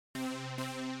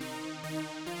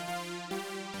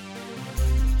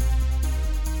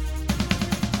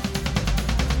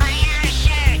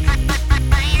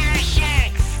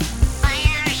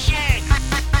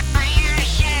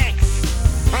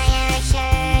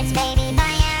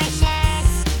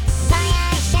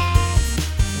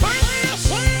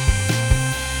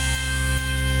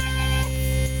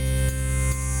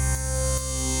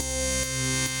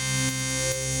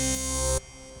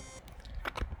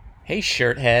Hey,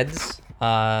 shirt heads.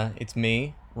 It's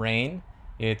me, Rain.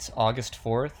 It's August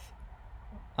 4th.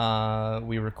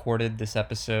 We recorded this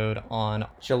episode on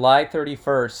July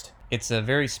 31st. It's a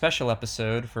very special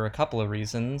episode for a couple of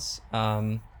reasons.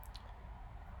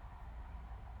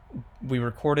 We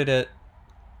recorded it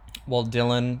while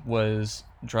Dylan was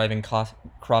driving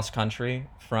cross country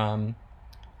from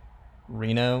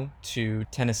Reno to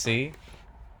Tennessee,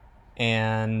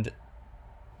 and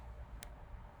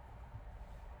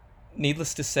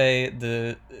needless to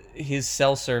say, his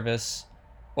cell service.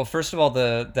 Well, first of all,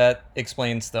 the that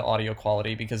explains the audio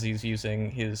quality because he's using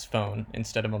his phone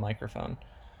instead of a microphone.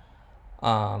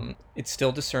 It's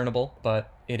still discernible,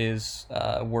 but it is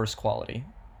worse quality.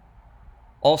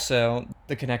 Also,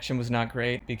 the connection was not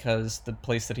great because the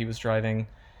place that he was driving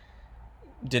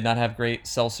did not have great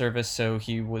cell service, so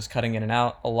he was cutting in and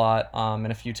out a lot,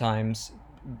 and a few times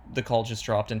the call just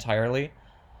dropped entirely.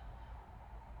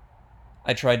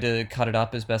 I tried to cut it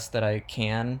up as best that I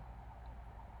can,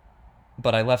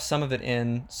 but I left some of it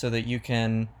in so that you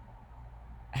can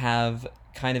have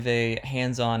kind of a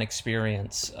hands-on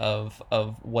experience of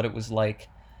what it was like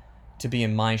to be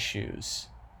in my shoes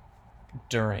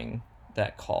during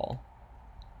that call.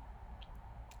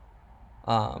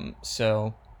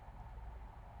 So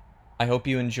I hope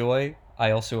you enjoy.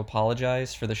 I also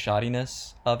apologize for the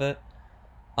shoddiness of it.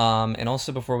 And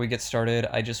also, before we get started,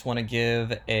 I just want to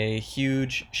give a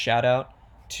huge shout out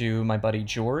to my buddy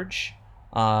George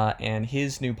and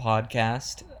his new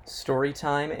podcast,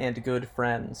 Storytime and Good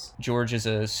Friends. George is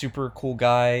a super cool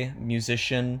guy,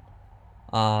 musician,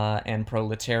 and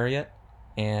proletariat,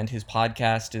 and his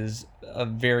podcast is a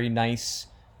very nice,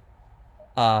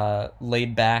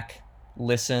 laid back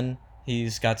listen.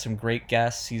 He's got some great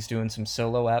guests. He's doing some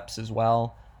solo eps as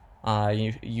well.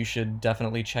 You should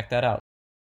definitely check that out.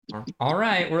 All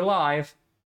right, we're live.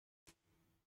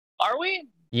 Are we?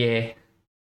 Yeah.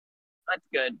 That's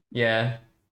good. Yeah.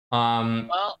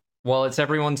 Well, it's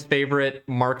everyone's favorite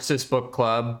Marxist book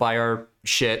club by our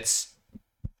shits.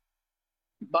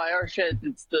 By our shit,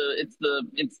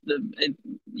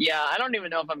 yeah, I don't even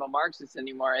know if I'm a Marxist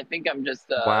anymore. I think I'm just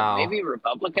Wow. maybe a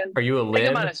Republican. Are you a I think I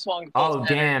lib? might have swung full Oh,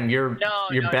 center. damn, you're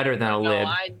better than a lib. No,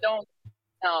 I don't.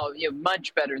 No, you're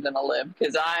much better than a lib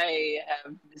because I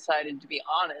have decided to be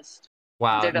honest.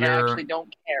 Wow, That I actually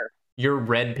don't care. You're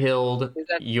red pilled.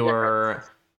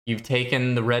 You've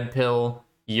taken the red pill.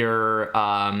 You're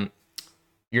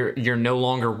no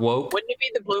longer woke. Wouldn't it be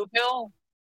the blue pill?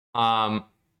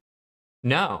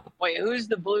 No. Wait, who's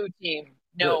the blue team?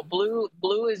 No,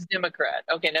 blue is Democrat.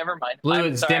 Okay, never mind. Blue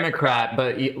is Democrat,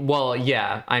 but well,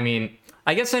 yeah. I mean,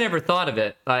 I guess I never thought of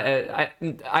it.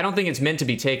 I don't think it's meant to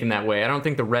be taken that way. I don't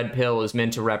think the red pill is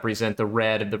meant to represent the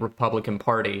red of the Republican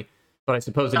Party. But I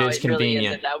suppose it is convenient.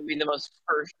 Really, that would be the most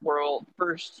first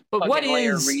but what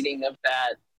layer is reading of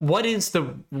that. What is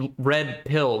the red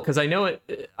pill? Because I know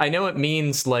it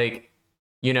means like,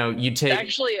 you take.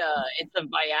 Actually, it's a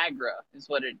Viagra, is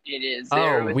what it is.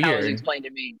 Oh, weird. That was explained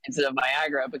to me. It's a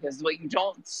Viagra because what you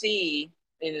don't see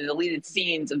in the deleted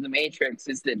scenes of The Matrix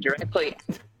is that directly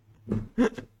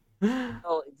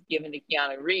it's given to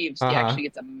Keanu Reeves, he actually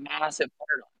gets a massive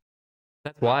hard on.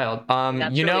 That's wild.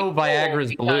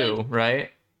 Viagra's blue,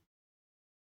 right?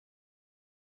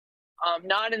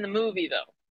 Not in the movie though.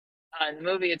 In the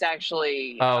movie, it's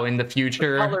actually in the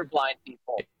future, colorblind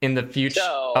people. In the future,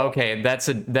 so, okay, that's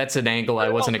an angle I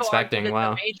wasn't expecting.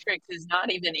 Wow, the Matrix is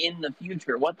not even in the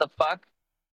future. What the fuck?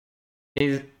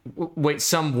 Wait,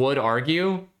 some would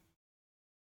argue.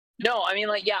 No, I mean,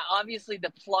 like, yeah, obviously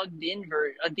the plugged-in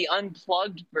version, the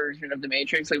unplugged version of the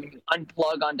Matrix, like when you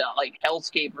unplug onto like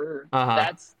Hellscaper,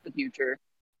 that's the future.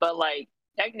 But like,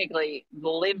 technically, the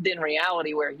lived-in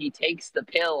reality where he takes the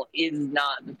pill is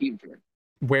not the future.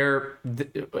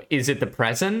 Is it the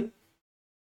present?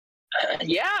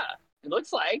 Yeah, it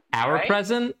looks like our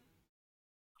present.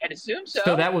 I'd assume so.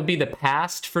 So that would be the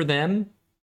past for them.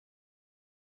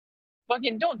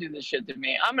 Fucking don't do this shit to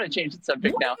me. I'm gonna change the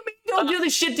subject now. Don't do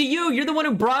this shit to you. You're the one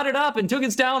who brought it up and took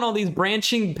us down all these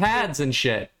branching paths and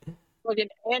shit. Fucking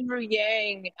Andrew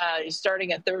Yang is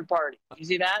starting a third party. You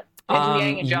see that? Andrew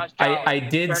Yang and Josh Jolly I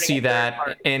did see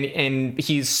that, and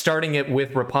he's starting it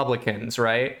with Republicans,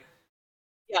 right?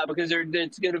 Yeah, because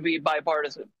it's going to be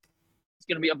bipartisan. It's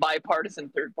going to be a bipartisan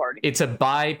third party. It's a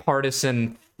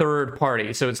bipartisan third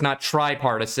party, so it's not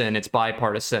tripartisan. It's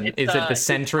bipartisan. Is it the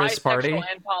centrist party? Bisexual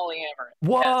and polyamorous.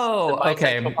 Whoa. Yes,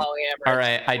 okay. All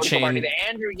right. I changed. That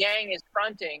Andrew Yang is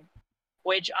fronting,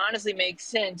 which honestly makes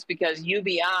sense because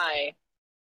UBI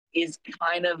is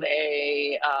kind of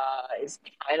a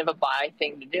bi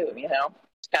thing to do.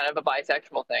 It's kind of a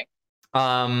bisexual thing.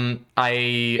 You're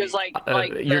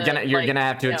gonna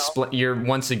have to explain. You're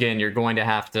going to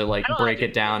have to like break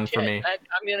it down for me.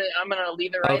 I'm gonna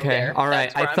leave it right there. Okay, all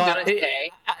right.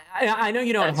 I know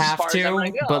you don't have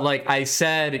to, but like I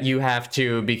said, you have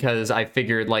to because I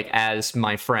figured like as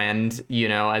my friend,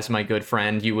 as my good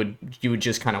friend, you would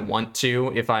just kind of want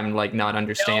to if I'm like not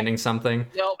understanding something.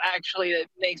 Nope, actually, it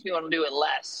makes me want to do it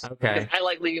less. Okay. Because I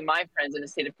like leaving my friends in a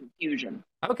state of confusion.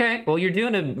 Okay, well you're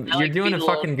doing a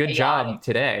fucking good job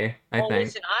today. I think.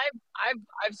 Listen,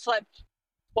 I've slept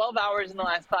 12 hours in the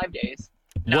last 5 days.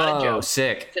 Not a joke.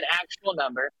 Sick. It's an actual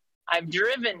number. I've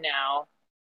driven now.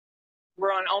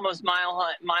 We're on almost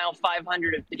mile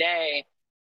 500 of today,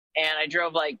 and I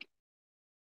drove like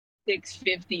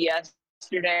 650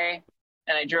 yesterday,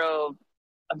 and I drove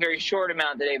a very short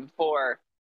amount the day before.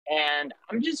 And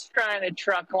I'm just trying to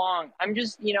truck along. I'm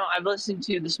just, I've listened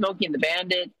to the Smokey and the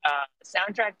Bandit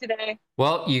soundtrack today.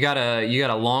 Well, you got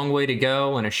a long way to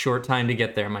go and a short time to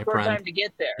get there, my friend. Short time to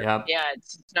get there. Yep. Yeah,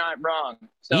 it's not wrong.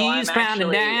 So Eastbound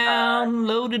and down,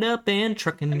 loaded up and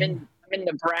trucking. I'm in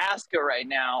Nebraska right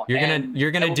now.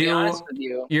 You're gonna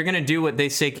do what they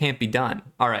say can't be done.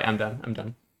 All right, I'm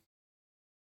done.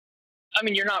 I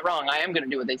mean, you're not wrong. I am gonna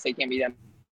do what they say can't be done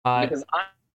because I.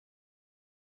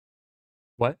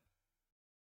 What?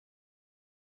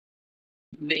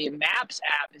 The Maps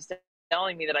app is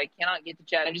telling me that I cannot get to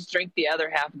chat. I just drank the other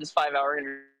half of this 5-hour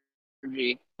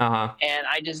energy. And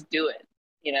I just do it,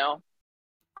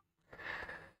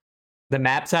 The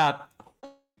Maps app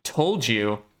told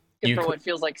you for what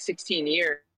feels like 16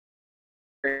 years.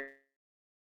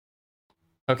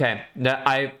 Okay,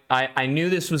 I knew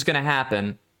this was going to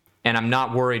happen, and I'm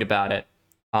not worried about it.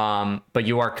 But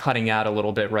you are cutting out a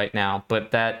little bit right now,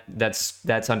 but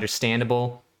that's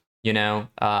understandable.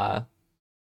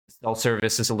 Cell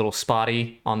service is a little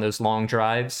spotty on those long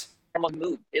drives.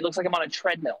 It looks like I'm on a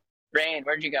treadmill. Rain,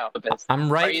 where'd you go?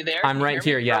 I'm right. Are you there? I'm right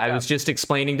here. Yeah, I was just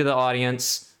explaining to the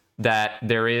audience that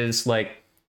there is like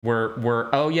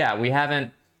we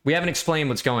haven't explained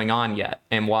what's going on yet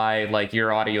and why like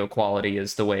your audio quality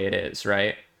is the way it is,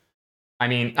 right? I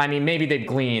mean maybe they've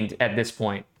gleaned at this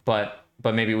point, but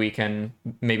maybe we can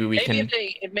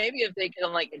if they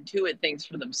can like intuit things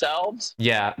for themselves.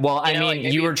 Yeah. Well, I mean,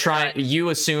 you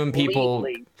assume people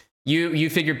you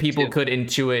figured people could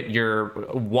intuit your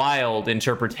wild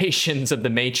interpretations of the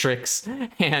Matrix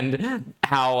and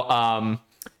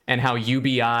how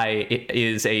UBI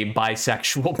is a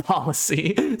bisexual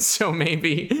policy. So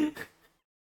maybe.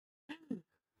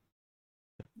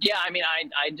 Yeah, I mean,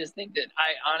 I just think that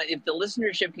if the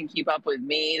listenership can keep up with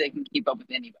me, they can keep up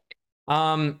with anybody.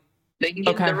 They can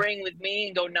get in the ring with me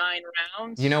and go 9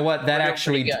 rounds. You know what? That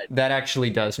actually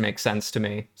does make sense to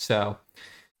me. So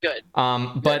good.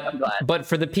 But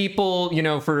for the people,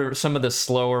 for some of the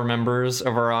slower members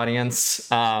of our audience,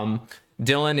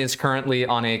 Dylan is currently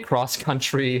on a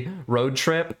cross-country road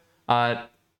trip.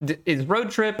 Is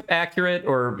road trip accurate,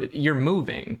 or you're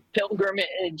moving?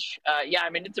 Pilgrimage. Yeah, I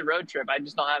mean, it's a road trip. I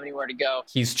just don't have anywhere to go.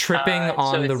 He's tripping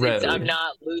on the road. I'm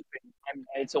not looping.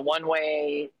 It's a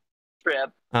one-way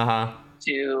trip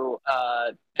to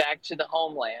back to the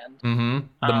homeland.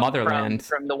 The motherland.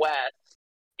 From the west.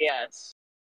 Yes.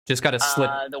 Just got to slip.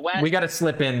 The west. We got to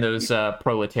slip in those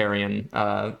proletarian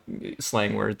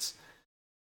slang words.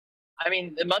 I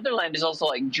mean, the motherland is also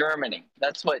like Germany.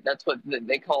 That's what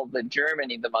they call the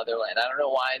Germany, the motherland. I don't know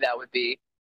why that would be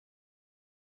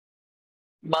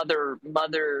motherland,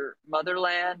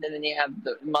 and then you have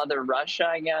the mother Russia,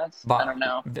 I guess. I don't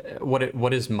know.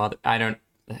 What is mother? I don't.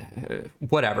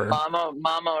 Whatever. Mama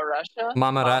Russia.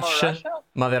 Mama Russia.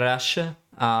 Mother Russia.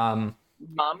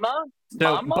 Mama.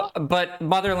 But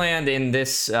motherland in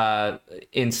this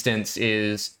instance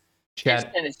is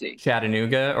Tennessee.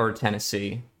 Chattanooga or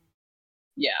Tennessee.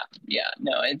 Yeah.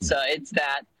 No, it's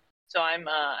that. So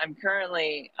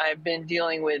I've been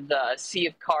dealing with a sea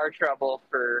of car trouble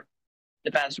for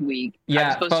the past week. Yeah,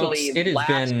 I'm supposed folks, to leave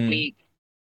last week.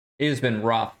 It has been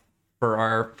rough for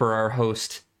our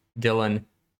host Dylan.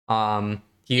 I'm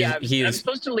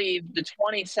supposed to leave the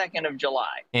 22nd of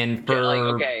July. And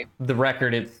for the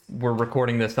record, we're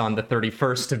recording this on the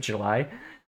 31st of July.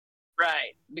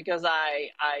 Right, because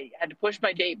I had to push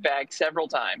my date back several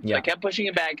times. Yeah. I kept pushing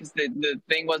it back because the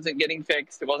thing wasn't getting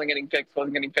fixed. It wasn't getting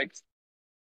fixed.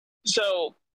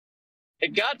 So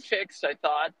it got fixed, I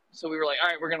thought. So we were like, all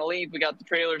right, we're going to leave. We got the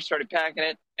trailer, started packing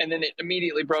it, and then it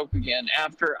immediately broke again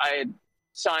after I had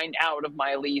signed out of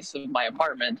my lease of my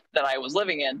apartment that I was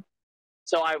living in.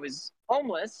 So I was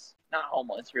homeless. Not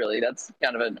homeless, really. That's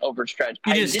kind of an overstretch.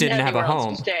 You just didn't have a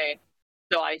home. To stay.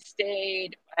 So I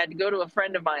stayed. I had to go to a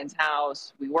friend of mine's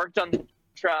house. We worked on the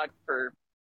truck for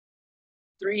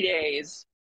 3 days,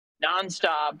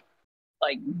 nonstop,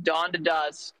 like dawn to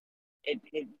dusk.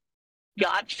 It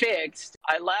got fixed.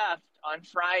 I left on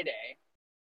Friday,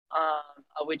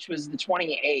 which was the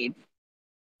 28th.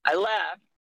 I left.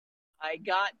 I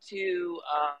got to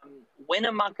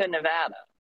Winnemucca, Nevada.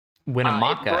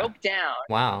 Winnemucca. It broke down.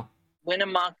 Wow.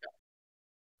 Winnemucca.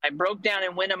 I broke down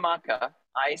in Winnemucca.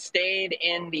 I stayed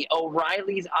in the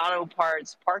O'Reilly's Auto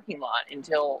Parts parking lot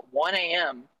until 1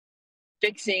 a.m.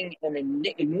 fixing an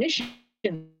ignition.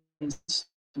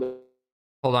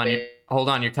 Hold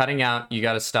on. You're cutting out. You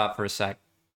got to stop for a sec.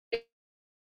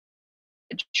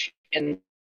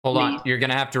 Hold on. You're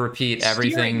gonna have to repeat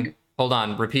everything. Hold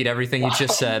on. Repeat everything you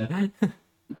just said.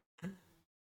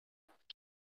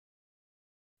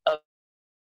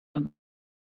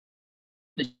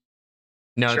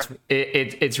 No,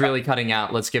 it's really cutting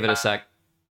out. Let's give it a sec.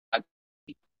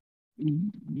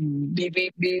 Beep,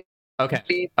 beep, beep. Okay.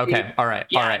 Beep, okay. beep. All right.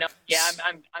 Yeah, all right. Yeah,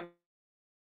 I'm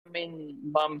in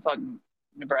bumfuck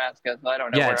Nebraska, so I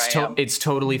don't know yeah, where I am. It's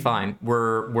totally fine.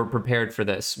 We're prepared for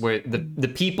this.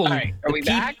 The people. All right, are we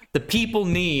back? The people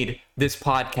need this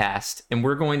podcast, and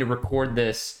we're going to record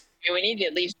this. I mean, we need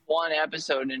at least one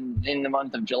episode in the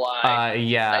month of July.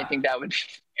 Yeah. I think that would be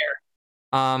fair.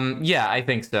 Yeah, I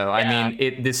think so. Yeah. I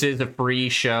mean, this is a free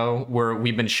show where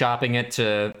we've been shopping it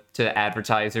to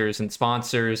advertisers and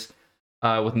sponsors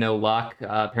with no luck.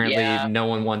 Apparently, no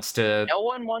one wants to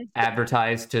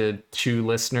advertise to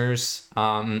listeners.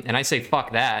 And I say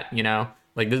fuck that, you know?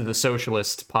 Like, this is a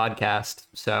socialist podcast,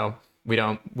 so we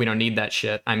don't need that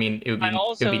shit. I mean, it would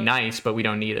be nice, but we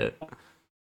don't need it.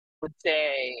 Would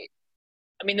say,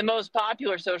 I mean, the most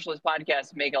popular socialist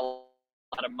podcasts make a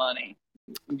lot of money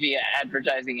via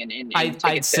advertising and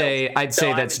I'd say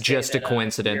that's just a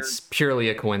coincidence, purely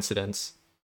a coincidence.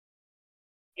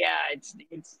 Yeah, it's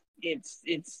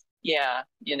yeah,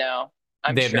 you know.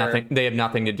 They have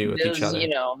nothing to do with each other. You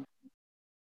know.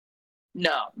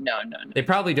 No. They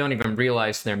probably don't even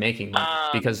realize they're making money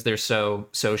because they're so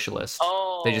socialist.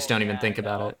 They just don't even think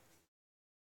about it.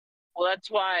 Well,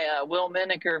 that's why Will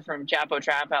Miniker from Chapo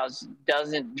Trap House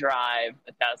doesn't drive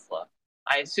a Tesla.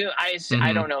 I assume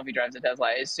I don't know if he drives a Tesla.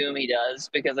 I assume he does,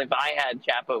 because if I had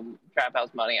Chapo Trap House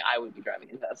money, I would be driving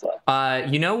a Tesla.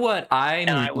 You know what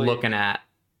I'm looking at?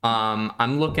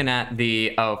 I'm looking at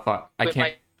the I can't.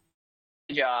 My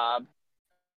job.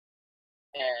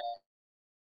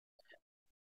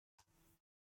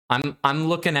 And I'm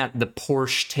looking at the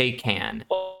Porsche Taycan.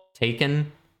 Taycan.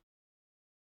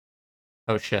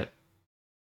 Oh shit.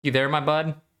 You there, my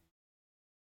bud?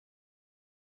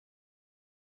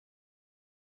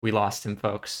 We lost him,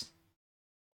 folks.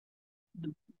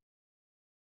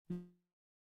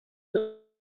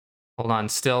 Hold on,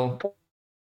 still.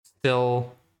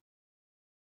 Porsche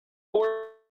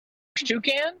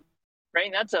toucan,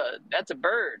 right? That's a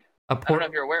bird. I don't know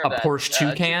if you're aware of that. A Porsche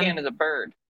toucan? Toucan is a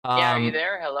bird. Yeah, are you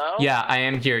there? Hello? Yeah, I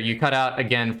am here. You cut out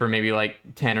again for maybe like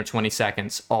 10 or 20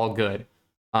 seconds. All good.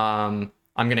 I'm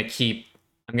gonna keep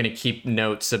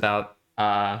notes about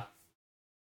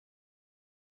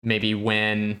maybe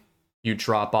when you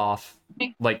drop off,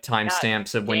 like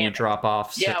timestamps of when you drop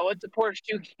off. So, yeah, what's a Porsche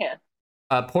toucan?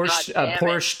 A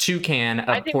Porsche toucan.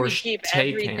 I think we keep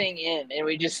everything in, and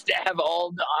we just have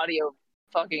all the audio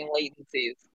fucking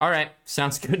latencies. All right,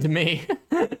 sounds good to me.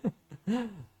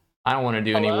 I don't want to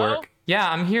do any work.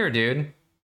 Yeah, I'm here, dude.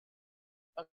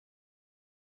 Okay.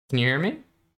 Can you hear me?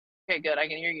 Okay, good. I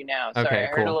can hear you now. Sorry, okay, I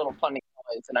heard a little funny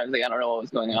noise, and I was like, I don't know what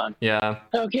was going on. Yeah.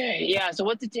 Okay, yeah. So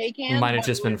what's a Taycan? Might have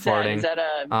just been farting. Is that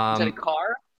a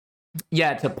car?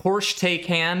 Yeah, it's a Porsche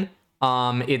Taycan.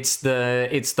 It's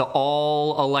the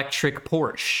all electric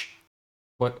Porsche.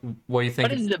 What do you think?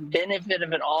 What is the benefit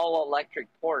of an all electric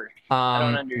Porsche? I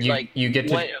don't understand. You get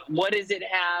to. What does it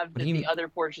have that the other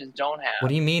Porsches don't have? What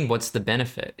do you mean? What's the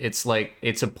benefit? It's like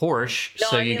it's a Porsche,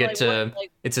 so you get to.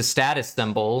 It's a status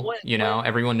symbol. You know,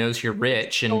 everyone knows you're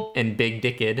rich and big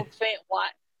dicked.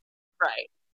 What?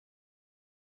 Right.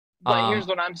 But here's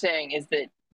what I'm saying is that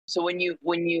when you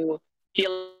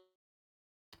feel.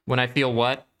 When I feel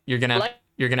what? You're gonna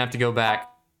have to go back.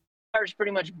 Cars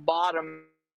pretty much bottom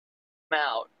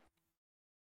out.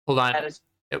 Hold on.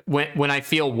 When I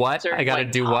feel what? I gotta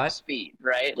do what? Speed,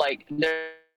 right? Like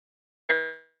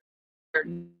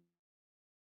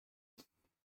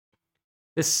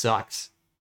this sucks.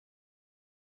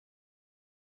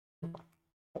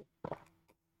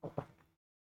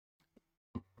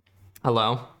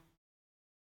 Hello?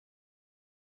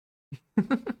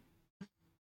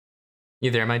 You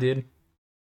there, my dude?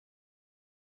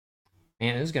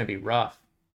 Man, this is gonna be rough.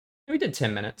 We did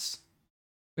 10 minutes.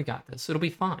 We got this. It'll be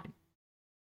fine.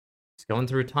 It's going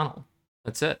through a tunnel.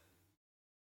 That's it.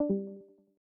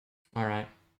 All right.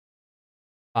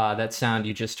 That sound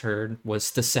you just heard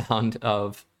was the sound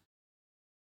of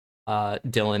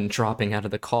Dylan dropping out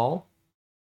of the call.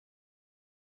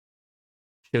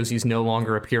 Shows he's no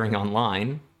longer appearing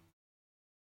online.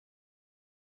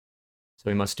 So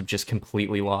he must have just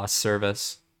completely lost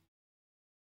service.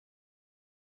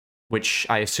 Which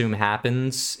I assume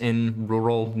happens in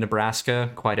rural Nebraska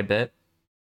quite a bit.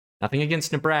 Nothing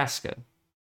against Nebraska.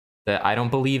 I don't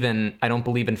believe in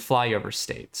flyover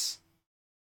states.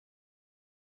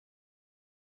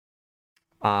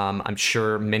 I'm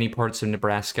sure many parts of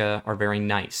Nebraska are very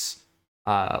nice.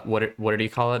 What do you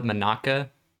call it? Monaca?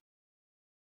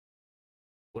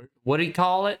 What do you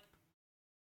call it?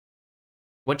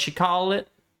 What you call it?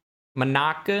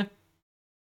 Monaca?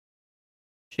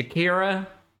 Shakira?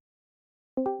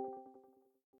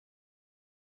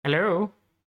 Hello?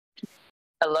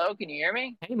 Hello, can you hear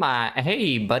me?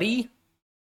 Hey, buddy.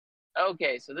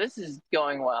 Okay, so this is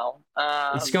going well.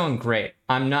 It's going great.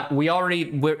 We've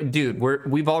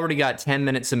already got 10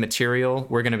 minutes of material.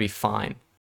 We're gonna be fine.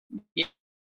 Yeah,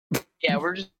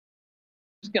 we're just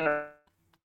gonna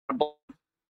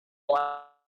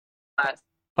blast.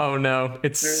 Oh no,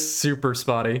 it's super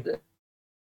spotty.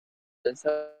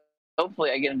 So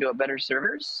hopefully I get into a better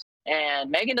servers.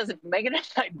 And Megan, oh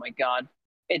my god.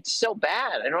 It's so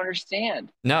bad. I don't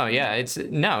understand. No, yeah,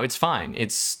 it's fine.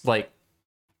 It's like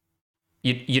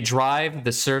you drive,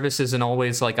 the service isn't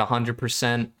always like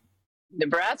 100%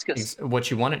 Nebraska's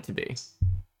what you want it to be.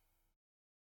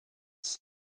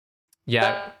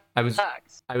 Yeah, I was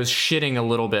shitting a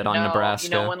little bit on Nebraska.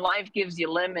 You know, when life gives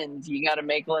you lemons, you got to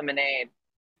make lemonade.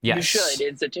 Yes. You should.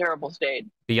 It's a terrible state.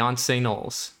 Beyonce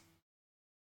Knowles.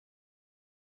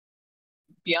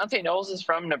 Beyonce Knowles is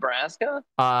from Nebraska?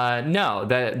 No,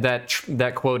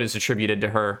 that quote is attributed to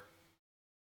her.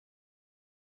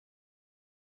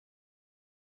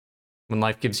 When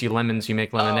life gives you lemons, you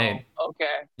make lemonade. Oh,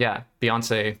 okay. Yeah,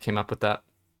 Beyonce came up with that.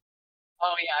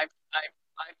 Oh yeah,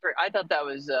 I thought that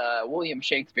was William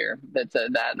Shakespeare that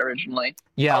said that originally.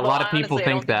 Yeah, a lot of people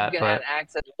think that, but had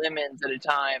access to lemons at a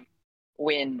time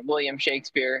when William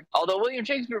Shakespeare, although William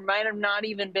Shakespeare might have not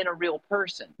even been a real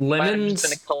person. Lemons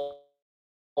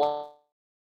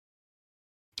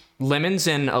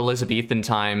in Elizabethan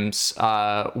times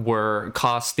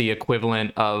cost the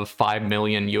equivalent of $5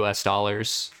 million US.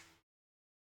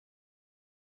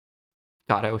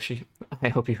 God, I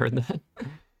hope you heard that.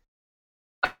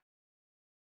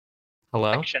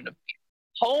 Hello?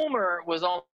 Homer was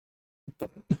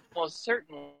almost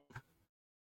certain.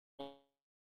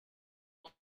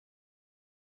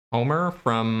 Homer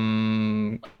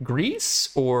from Greece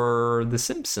or The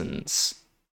Simpsons?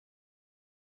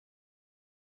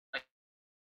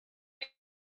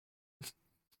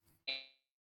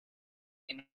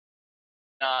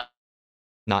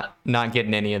 Not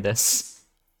getting any of this.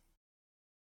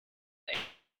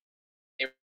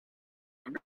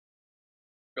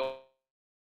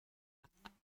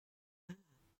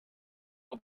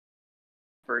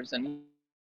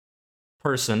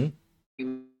 Person.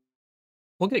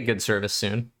 We'll get good service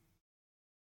soon.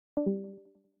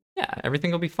 Yeah,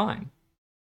 everything will be fine.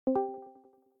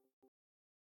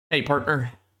 Hey,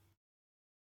 partner.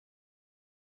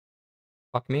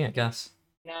 Fuck me, I guess.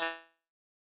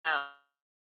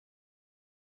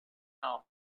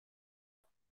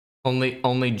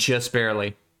 Only just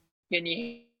barely. Can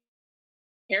you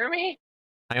hear me?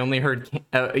 I only heard.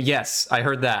 Yes, I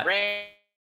heard that.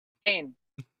 Rain.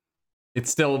 It's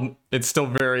still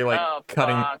very like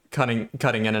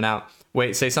cutting in and out.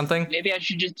 Wait, say something. Maybe I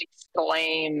should just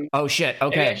exclaim. Oh shit!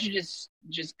 Okay. Maybe I should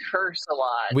just curse a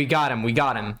lot. We got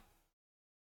him.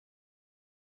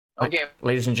 Okay,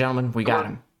 ladies and gentlemen, we got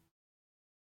him.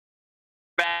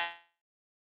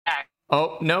 Back.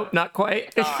 Oh no, not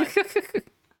quite.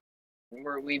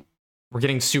 We're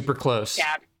getting super close.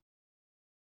 Yeah.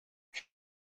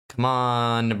 Come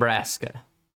on, Nebraska.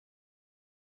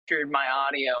 My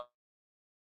audio.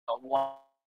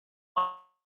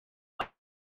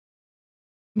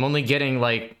 I'm only getting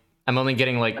like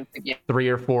 3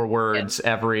 or 4 words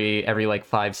every like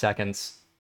 5 seconds.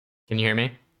 Can you hear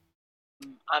me?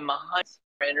 I'm 100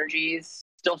 energies.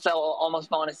 Still almost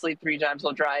falling asleep 3 times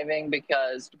while driving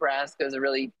because Nebraska is a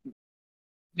really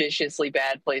viciously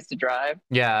bad place to drive.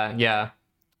 Yeah.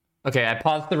 Okay, I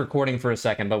paused the recording for a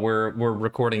second, but we're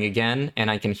recording again,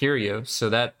 and I can hear you, so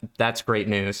that's great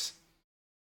news.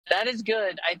 That is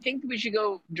good. I think we should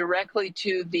go directly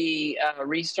to the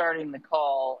restarting the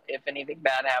call if anything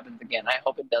bad happens again. I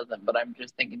hope it doesn't, but I'm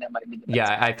just thinking that might be the best.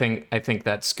 Yeah, I think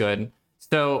that's good.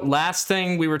 So last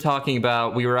thing we were talking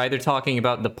about, we were either talking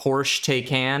about the Porsche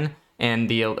Taycan and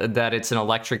that it's an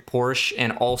electric Porsche,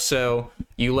 and also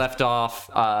you left off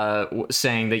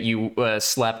saying that you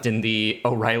slept in the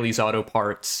O'Reilly's Auto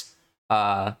Parts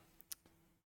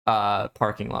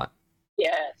parking lot.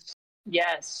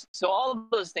 Yes. So all of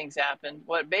those things happened.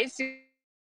 What it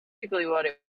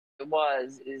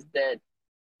was is that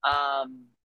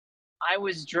I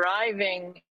was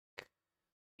driving,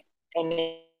 and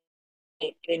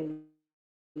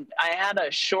I had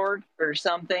a short or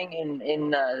something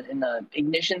in the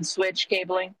ignition switch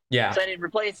cabling. Yeah. So I need to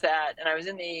replace that, and I was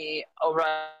in the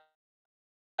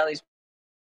O'Reilly's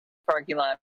parking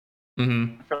lot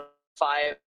for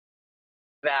 5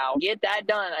 hours. Get that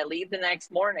done. I leave the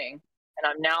next morning, and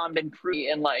I'm been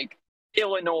in like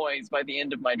Illinois by the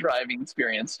end of my driving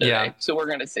experience today. Yeah. So we're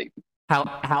gonna see.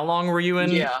 How long were you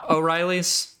in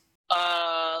O'Reilly's?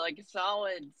 Like a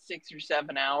solid 6 or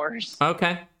 7 hours.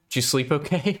 Okay. Did you sleep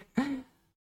okay?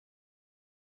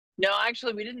 No,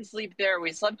 actually, we didn't sleep there.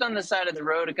 We slept on the side of the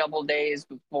road a couple days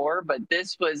before, but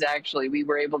this was actually, we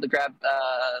were able to grab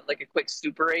like a quick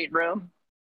Super 8 room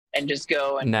and just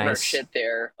go and put our shit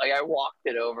there. Like, I walked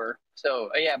it over.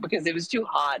 So, yeah, because it was too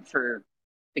hot for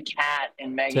the cat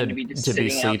and Megan to be just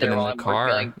sitting out there in while the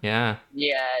car. Like, yeah,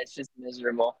 it's just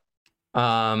miserable.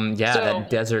 That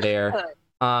desert air.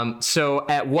 So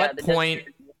at what point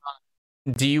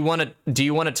do you want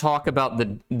to talk about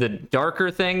the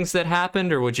darker things that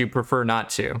happened, or would you prefer not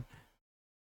to?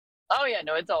 Oh yeah,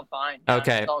 no, it's all fine. Yeah,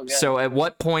 okay, all so at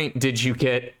what point did you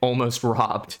get almost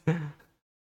robbed? Yeah,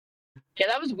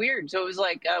 that was weird. So it was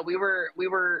like we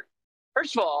were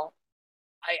first of all,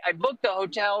 I booked the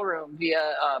hotel room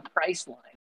via Priceline,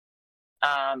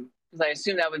 because I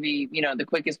assumed that would be the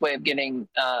quickest way of getting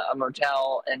a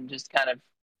motel and just kind of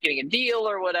getting a deal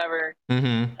or whatever.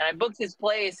 And I booked this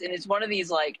place, and it's one of these,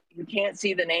 like, you can't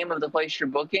see the name of the place you're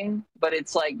booking, but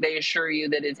it's like they assure you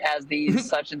that it has these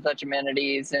such and such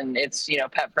amenities, and it's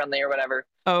pet friendly or whatever.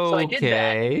 Okay. So I did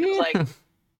that.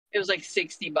 It was like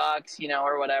 $60,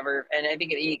 or whatever, and I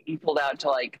think he pulled out to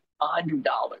like $100,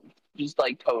 just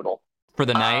like total for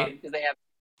the night, because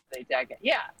they tag it.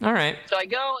 Yeah. All right. So I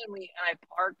go and I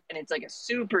park, and it's like a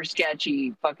super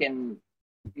sketchy fucking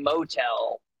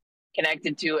motel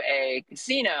connected to a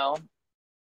casino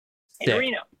in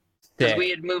Reno, because we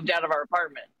had moved out of our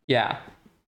apartment. Yeah.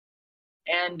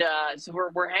 And so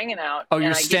we're hanging out. Oh,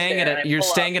 you're staying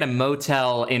at a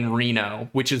motel in Reno,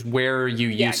 which is where you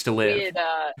used to live.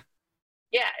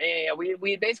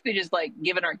 We had basically just like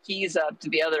given our keys up to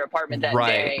the other apartment that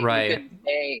day. Right. We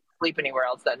couldn't sleep anywhere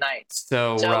else that night.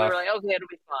 So we were like, okay, it'll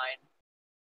be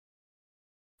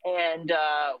fine. And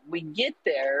we get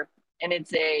there, and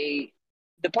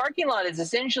the parking lot is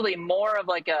essentially more of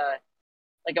like a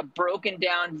broken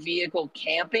down vehicle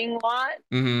camping lot.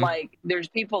 Like, there's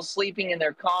people sleeping in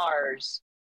their cars,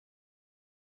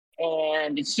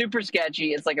 and it's super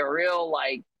sketchy. It's like a real,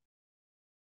 like,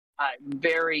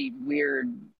 very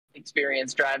weird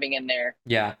experience driving in there.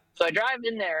 Yeah. So I drive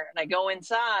in there, and I go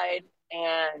inside,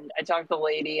 and I talk to the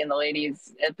lady, and the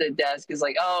lady's at the desk is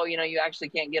like, oh, you actually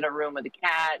can't get a room with the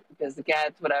cat because the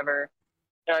cat's whatever.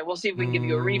 They're like, we'll see if we can give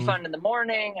you a refund in the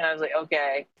morning. And I was like,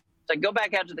 okay. So I go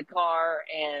back out to the car,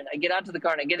 and I get out to the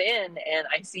car, and I get in, and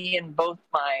I see in both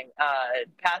my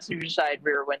passenger side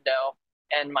rear window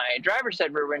and my driver's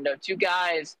side rear window, two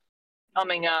guys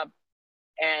coming up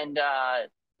and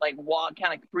like walk,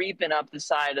 kind of creeping up the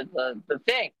side of the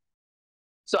thing.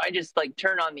 So I just like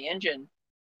turn on the engine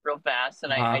real fast,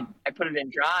 and I put it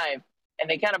in drive, and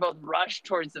they kind of both rush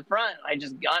towards the front. I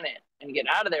just gun it and get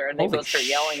out of there, and they both start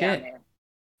yelling at me.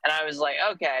 And I was like,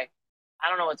 okay, I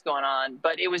don't know what's going on.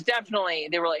 But it was definitely,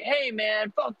 they were like, hey,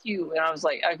 man, fuck you. And I was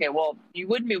like, okay, well, you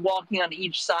wouldn't be walking on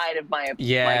each side of my car.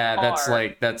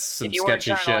 That's some if you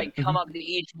sketchy were trying shit. to like come up to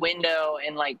each window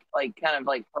and like kind of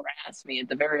like harass me at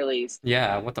the very least.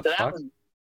 Yeah, what the fuck? And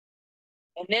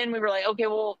then we were like, okay,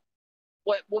 well,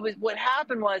 what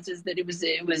happened was that it was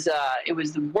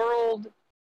the World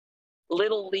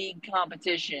Little League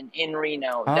competition in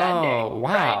Reno that day. Oh,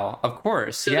 wow. Right? Of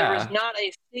course, so there was not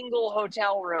a single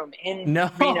hotel room in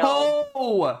Reno.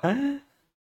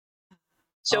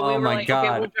 So we were my like, God.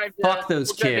 Okay, we'll drive Fuck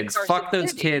those kids. Fuck those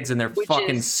City, kids and their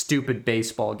fucking stupid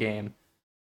baseball game.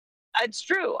 It's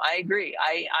true. I agree.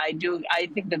 I do. I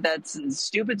think that's a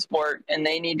stupid sport, and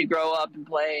they need to grow up and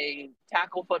play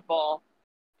tackle football.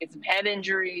 Get some head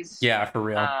injuries. Yeah, for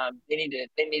real. They need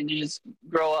to just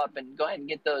grow up and go ahead and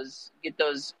get those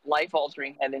life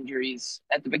altering head injuries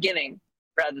at the beginning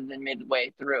rather than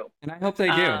midway through. And I hope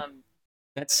they do.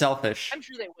 That's selfish. I'm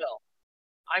sure they will.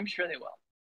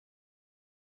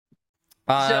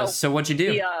 So what'd you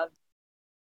do?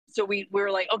 so we were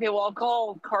like, okay, well, I'll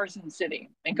call Carson City.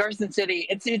 And Carson City,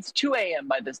 it's 2 a.m.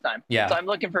 by this time. Yeah. So I'm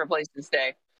looking for a place to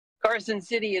stay. Carson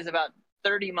City is about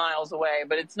 30 miles away,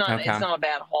 but it's not a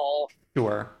bad haul.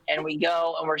 Sure. And we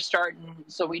go and we're starting.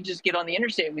 So we just get on the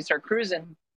interstate and we start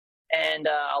cruising, and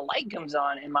a light comes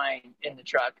on in the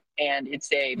truck, and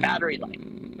it's a battery light,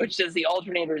 which says the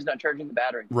alternator is not charging the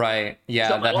battery. Right. Yeah,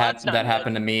 so that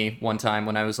happened to me one time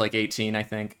when I was like 18, I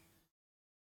think.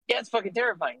 Yeah, it's fucking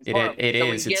terrifying.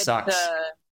 It sucks.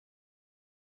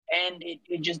 And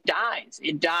it just dies.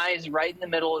 It dies right in the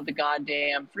middle of the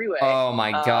goddamn freeway. Oh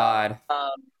my god.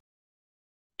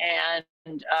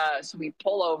 So we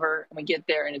pull over and we get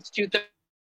there, and it's 2:30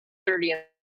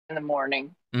 in the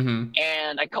morning. Mm-hmm.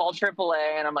 And I call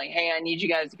AAA and I'm like, hey, I need you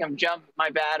guys to come jump my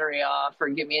battery off or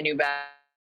give me a new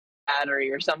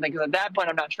battery or something. Because at that point,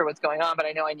 I'm not sure what's going on, but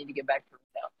I know I need to get back to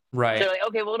Reno. Right. So they're like,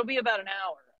 okay, well, it'll be about an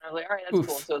hour. And I was like, all right, that's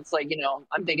cool. So it's like,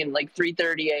 I'm thinking like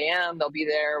 3:30 a.m. They'll be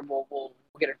there. We'll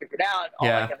get it figured out, all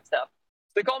that kind of stuff.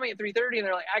 So they call me at 3:30 and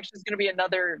they're like, actually, it's going to be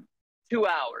another 2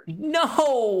 hours.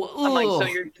 No. I'm like, so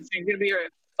you're going to be here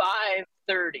at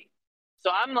 5:30. So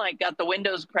I'm like, got the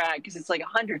windows cracked because it's like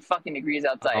 100 fucking degrees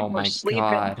outside. Oh We're sleeping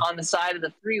on the side of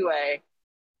the freeway,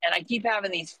 and I keep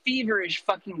having these feverish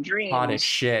fucking dreams. Hot as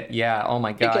shit. Yeah. Oh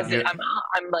my god. Because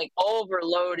I'm like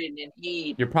overloaded in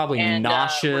heat. You're probably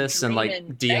nauseous and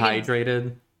like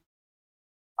dehydrated.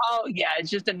 Oh yeah, it's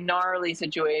just a gnarly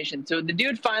situation. So the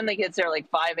dude finally gets there like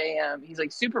 5 a.m. He's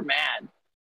like super mad.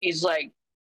 He's like,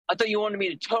 I thought you wanted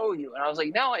me to tow you, and I was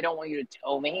like, no, I don't want you to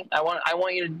tow me. I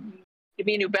want you to give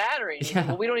me a new battery. And he's like,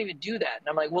 well, we don't even do that. And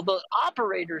I'm like, well, the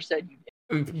operator said you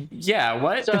did. Yeah,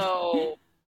 what? So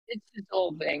it's this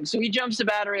whole thing. So he jumps the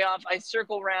battery off. I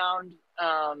circle around,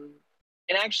 and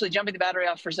actually jumping the battery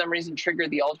off for some reason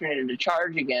triggered the alternator to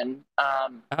charge again,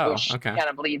 which kind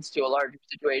of leads to a larger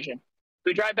situation.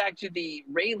 We drive back to the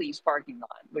Rayleigh's parking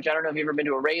lot, which I don't know if you've ever been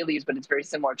to a Rayleigh's, but it's very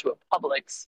similar to a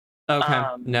Publix. Okay.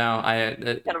 No,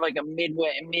 kind of like a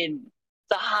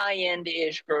it's a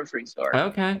high-end-ish grocery store.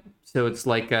 Okay. So it's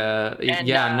like I'm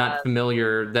not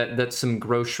familiar. That's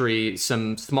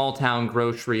some small town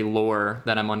grocery lore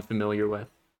that I'm unfamiliar with.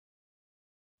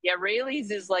 Yeah,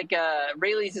 Rayleigh's is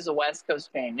a West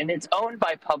Coast chain, and it's owned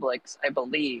by Publix, I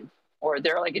believe, or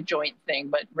they're like a joint thing.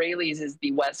 But Rayleigh's is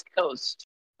the West Coast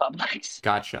Publix.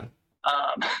 Gotcha.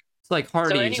 It's like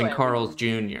Hardee's and Carl's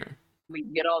Jr. We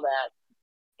get all that.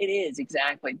 It is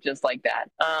exactly just like that.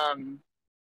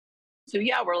 So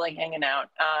yeah, we're like hanging out.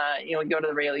 We go to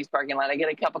the Rayleigh's parking lot. I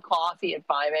get a cup of coffee at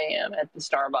 5 a.m. at the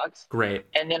Starbucks. Great.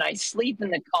 And then I sleep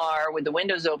in the car with the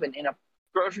windows open in a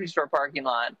grocery store parking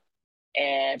lot,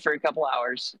 and for a couple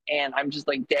hours. And I'm just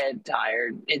like dead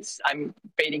tired. I'm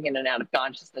fading in and out of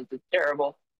consciousness. It's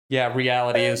terrible. Yeah,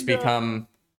 reality has become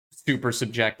super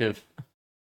subjective.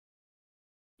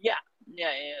 Yeah.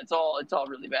 It's all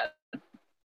really bad.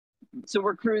 So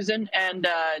we're cruising, and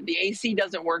the AC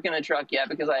doesn't work in the truck yet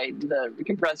because the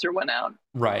compressor went out.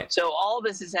 Right. So all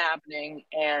this is happening,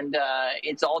 and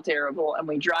it's all terrible. And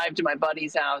we drive to my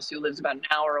buddy's house, who lives about an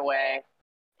hour away.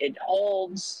 It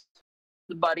holds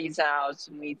the buddy's house,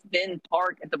 and we then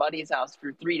park at the buddy's house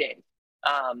for 3 days.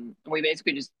 We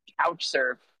basically just couch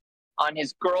surf on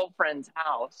his girlfriend's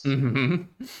house, who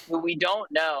we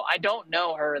don't know. I don't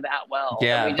know her that well.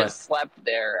 Yeah, we just slept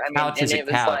there. Couch is a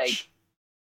couch.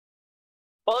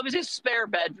 Well, it was his spare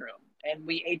bedroom, and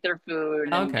we ate their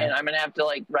food, and I'm gonna have to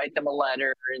like write them a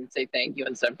letter and say thank you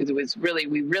and stuff because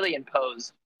we really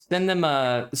imposed. Send them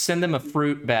a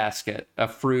fruit basket, a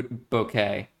fruit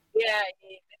bouquet. Yeah,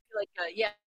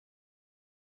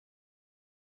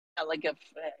 like a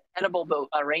edible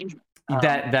arrangement.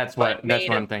 That's what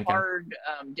I'm thinking. Hard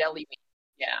deli meat.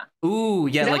 Yeah. Ooh,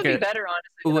 yeah, that like would be better,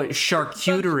 honestly. A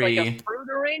charcuterie. Like a fruit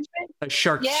arrangement. A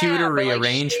charcuterie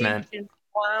arrangement.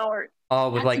 Flour. Oh,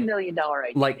 with That's $1 million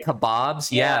idea. Like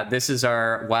kebabs. Yeah, this is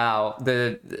our wow.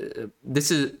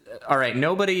 This is all right.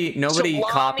 Nobody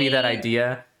copy that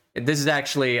idea. This is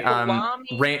actually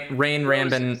Rain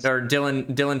Rambin or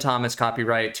Dylan Thomas,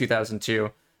 copyright 2002,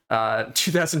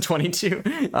 2022.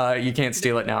 You can't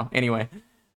steal it now. Anyway.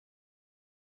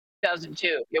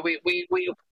 2002. Yeah,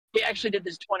 we actually did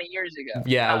this 20 years ago.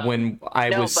 Yeah, when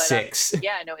I was 6.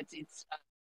 I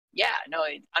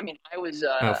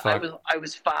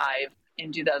was 5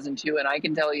 in 2002, and I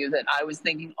can tell you that I was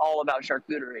thinking all about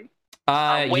charcuterie.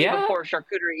 Way before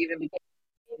charcuterie even became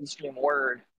a mainstream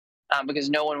word, because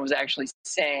no one was actually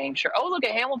saying sure. Oh, look,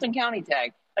 a Hamilton County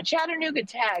tag, a Chattanooga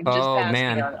tag just passed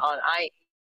me on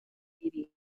I-80.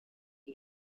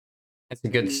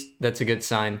 That's a good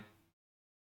sign.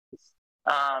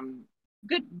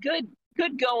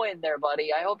 Good go in there,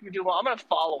 buddy. I hope you're doing well. I'm gonna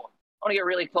follow him. want to get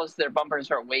really close to their bumper and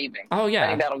start waving. Oh yeah, I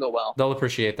think that'll go well. They'll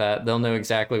appreciate that. They'll know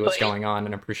exactly what's going on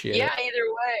and appreciate it. Yeah, either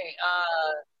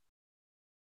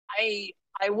way.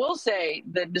 I will say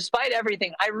that despite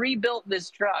everything, I rebuilt this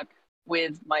truck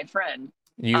with my friend.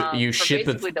 You ship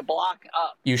basically to block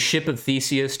up. You ship a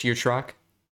Theseus to your truck?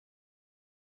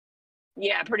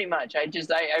 Yeah, pretty much. I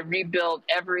rebuilt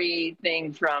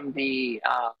everything from the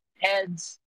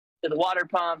heads to the water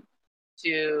pump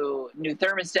to new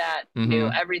thermostat, new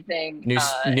everything, new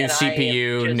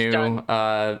CPU,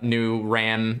 new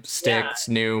RAM sticks,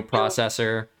 new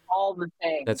processor, all the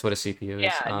things. That's what a CPU is.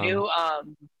 Yeah,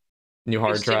 new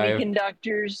hard drive,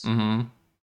 semiconductors,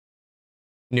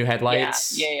 new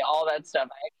headlights, yeah, all that stuff.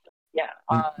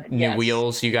 New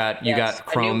wheels. You got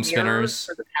chrome spinners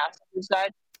for the passenger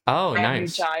side. Oh,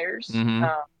 nice. New tires.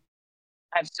 I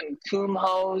have some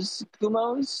Kumhos,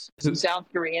 some South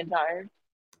Korean tires.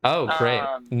 Oh, great.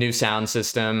 New sound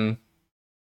system.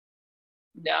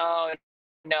 No,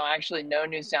 actually no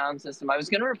new sound system. I was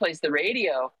going to replace the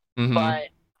radio, but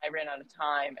I ran out of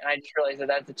time, and I just realized that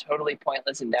that's a totally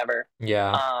pointless endeavor.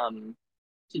 Yeah.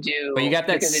 To do. But you got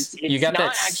that. Because it's not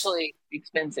actually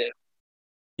expensive.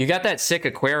 You got that sick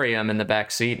aquarium in the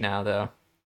back seat now, though.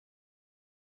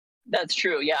 That's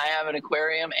true. Yeah, I have an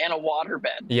aquarium and a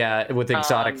waterbed. Yeah, with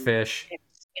exotic fish.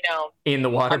 It's, in the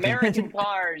waterbed. American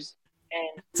cars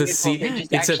and they just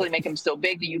actually make them so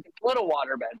big that you can put a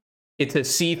waterbed. It's a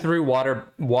see-through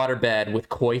waterbed with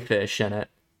koi fish in it.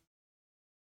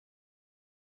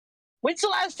 When's the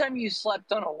last time you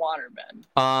slept on a waterbed?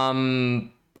 Oh,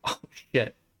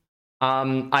 shit.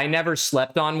 I never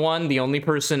slept on one. The only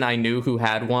person I knew who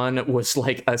had one was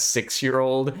like a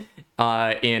 6-year-old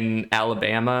in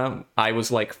Alabama. I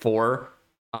was like 4.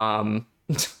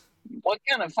 What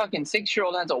kind of fucking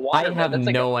 6-year-old has a waterbed? I have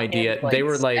no idea. They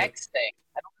were like,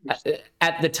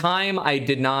 at the time, I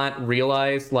did not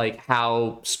realize like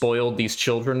how spoiled these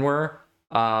children were.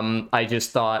 I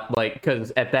just thought like,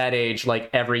 because at that age,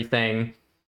 like everything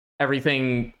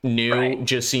new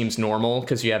just seems normal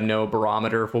because you have no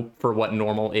barometer for what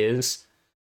normal is.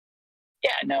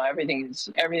 Yeah, no, everything is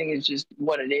just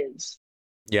what it is.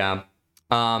 Yeah.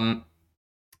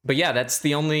 But yeah, that's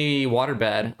the only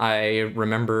waterbed I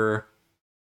remember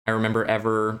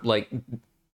ever like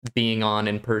being on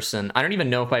in person. I don't even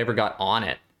know if I ever got on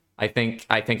it. I think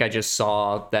I just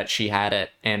saw that she had it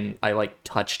and I like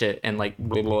touched it and like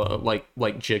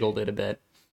jiggled it a bit.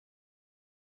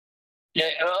 Yeah.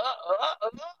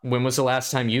 When was the last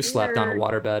time you slept on a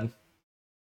waterbed?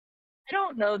 I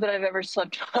don't know that I've ever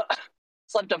slept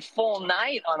a full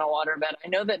night on a waterbed. I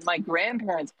know that my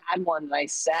grandparents had one and I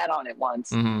sat on it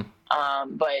once.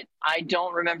 But I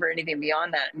don't remember anything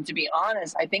beyond that. And to be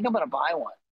honest, I think I'm going to buy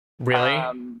one. Really?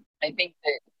 I think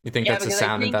that... You think that's a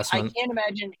sound investment? I can't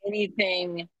imagine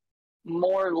anything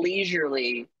more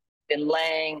leisurely than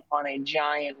laying on a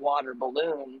giant water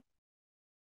balloon.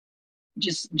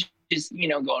 Just going,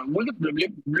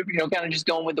 kind of just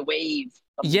going with the wave.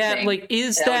 Yeah, like,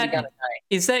 is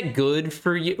that good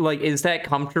for you? Like, is that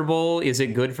comfortable? Is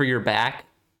it good for your back?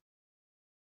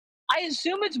 I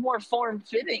assume it's more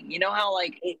form-fitting. You know how,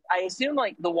 like, I assume,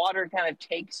 like, the water kind of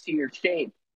takes to your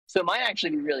shape. So it might actually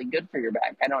be really good for your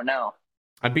back. I don't know.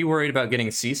 I'd be worried about getting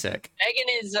seasick.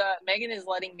 Megan is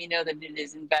letting me know that it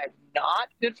is, in fact, not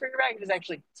good for your back. It is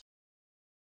actually...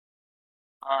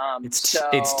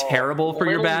 it's terrible for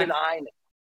your back?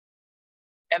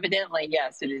 Evidently,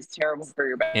 yes, it is terrible for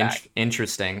your back.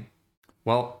 Interesting.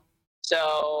 Well...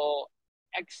 So,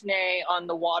 X-nay on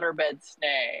the waterbed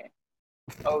snay.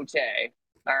 Okay.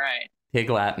 All right. Pig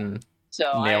Latin.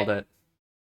 So nailed it.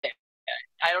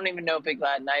 I don't even know Pig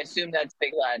Latin. I assume that's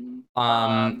Pig Latin.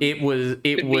 Could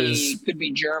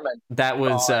be German. That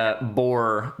was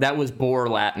Boer. That was Boer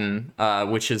Latin,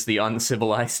 which is the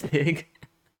uncivilized pig.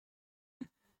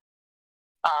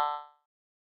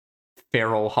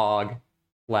 Feral hog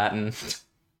Latin.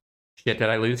 Shit, did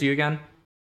I lose you again?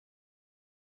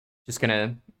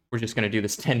 We're just gonna do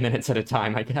this 10 minutes at a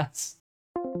time, I guess.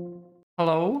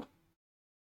 Hello?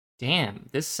 Damn,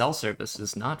 this cell service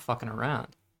is not fucking around.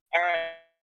 All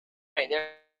right, there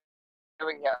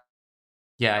we go.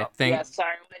 Yeah, I think... Yeah,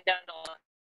 sorry, I went down to,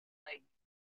 like,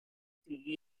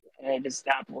 and it just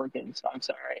stopped working, so I'm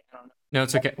sorry. I don't know. No,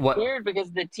 it's okay. What? It's weird,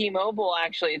 because the T-Mobile,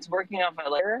 actually, it's working off a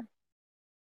layer.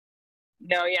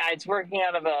 No, yeah, it's working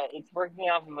off of a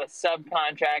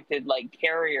subcontracted, like,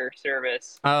 carrier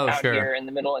service out here in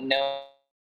the middle of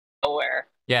nowhere.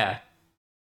 Yeah.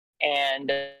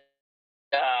 And,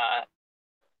 yeah,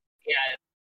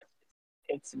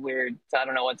 it's weird. So I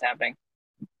don't know what's happening.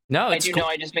 No, I do know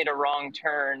I just made a wrong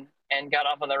turn and got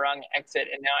off on the wrong exit,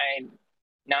 and now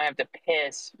Now I have to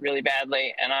piss really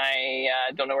badly, and I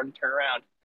don't know where to turn around.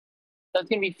 So it's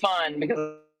gonna be fun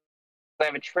because I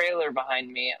have a trailer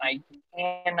behind me, and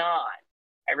I cannot.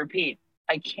 I repeat,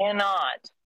 I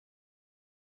cannot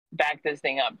back this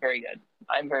thing up very good.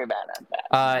 I'm very bad at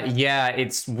that. Yeah,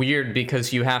 it's weird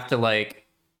because you have to like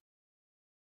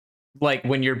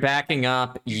when you're backing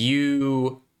up,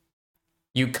 you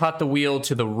cut the wheel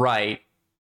to the right,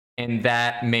 and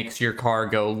that makes your car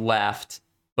go left.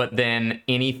 But then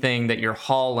anything that you're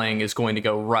hauling is going to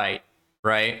go right,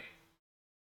 right?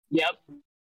 Yep.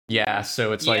 Yeah,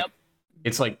 so it's Yep. like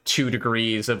it's like 2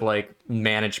 degrees of like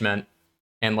management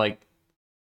and like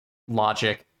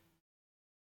logic.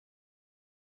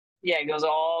 Yeah, it goes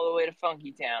all the way to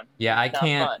Funky Town. Yeah, It's not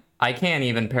fun. I can't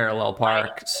even parallel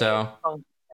park, so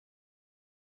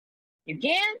you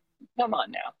can't? Come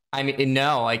on now. I mean,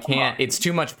 no, I can't. It's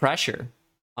too much pressure.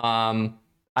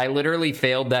 I literally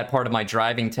failed that part of my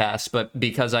driving test, but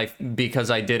because I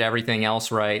did everything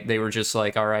else right, they were just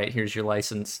like, "All right, here's your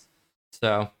license."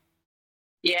 So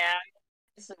yeah,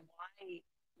 listen, why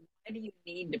do you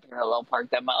need to parallel park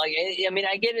that much? Like, I mean,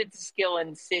 I get it's a skill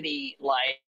in city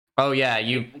life. Oh yeah,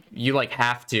 you like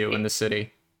have to in the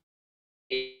city.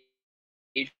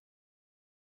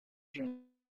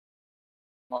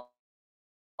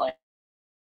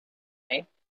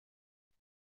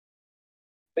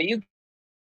 But you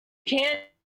can't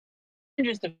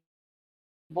just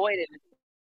avoid it if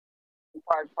you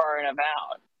park far enough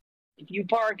out. If you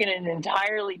park in an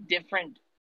entirely different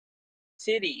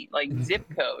city, like zip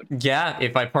code. Yeah,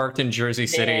 if I parked in Jersey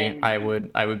City, I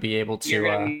would be able to you're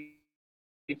gonna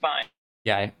be fine.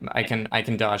 Yeah, I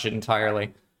can dodge it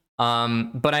entirely.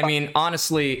 But I mean,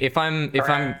 honestly, if I'm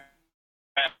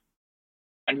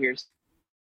here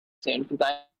soon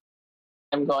because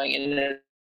I'm going in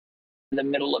the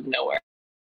middle of nowhere.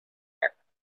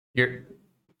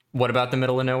 What about the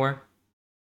middle of nowhere?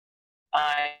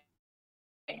 I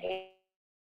hate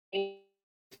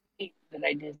that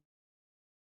I did.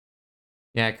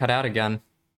 Yeah, I cut out again.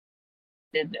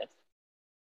 Did this?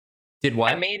 Did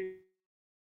what? I made.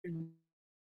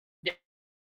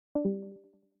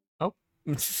 Oh.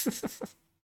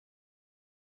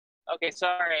 Okay,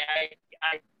 sorry.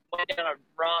 I went down a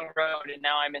wrong road and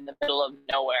now I'm in the middle of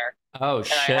nowhere. Oh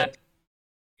shit!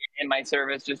 And my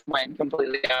service just went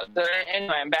completely out. So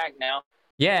anyway, I'm back now.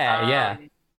 Yeah.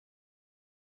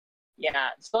 Yeah,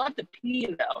 still have to pee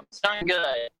though. It's not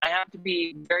good. I have to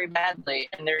pee very badly,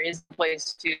 and there is a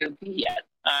place to pee yet.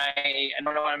 I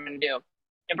don't know what I'm gonna do.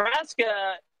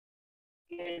 Nebraska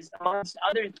is, amongst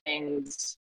other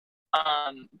things,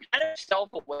 kind of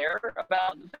self-aware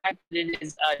about the fact that it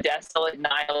is a desolate,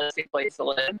 nihilistic place to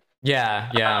live.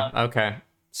 Yeah. Okay,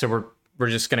 so we're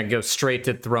just gonna go straight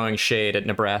to throwing shade at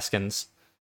Nebraskans.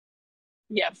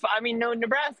 Yeah, I mean, no,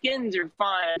 Nebraskans are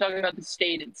fine. I'm talking about the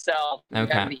state itself.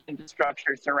 Okay. And the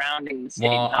infrastructure surrounding the state.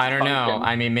 Well, I don't know.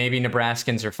 I mean, maybe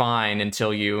Nebraskans are fine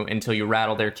until you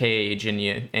rattle their cage and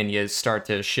you start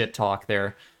to shit talk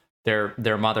their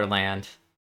motherland.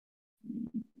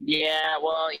 Yeah,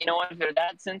 well, you know what? If they're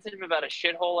that sensitive about a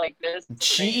shithole like this,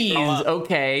 jeez,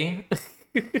 okay.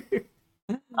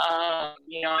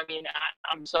 You know, I mean,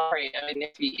 I'm sorry. I mean,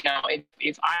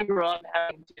 if I grew up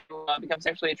having to become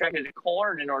sexually attracted to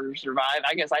corn in order to survive,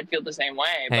 I guess I'd feel the same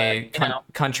way. Hey, but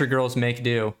country girls make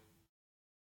do.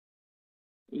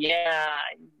 Yeah,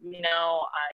 you know,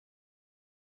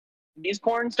 these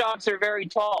corn stalks are very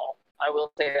tall. I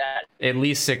will say that. At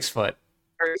least 6 foot.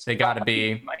 They gotta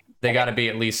be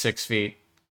at least 6 feet.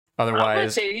 Otherwise, I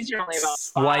would say these are only about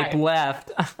swipe 5.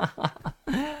 left.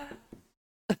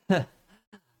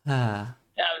 That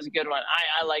was a good one.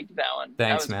 I liked that one.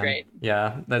 Thanks, that was man. Great.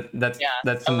 Yeah, that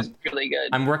was really good.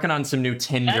 I'm working on some new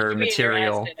Tinder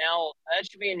material. That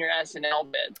should be in your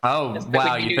SNL bit. Oh,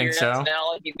 wow, you think so?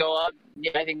 SNL, if you go up,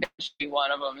 yeah, I think that should be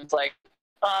one of them. It's like,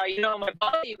 you know, my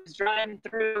buddy was driving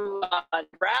through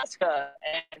Nebraska,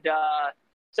 and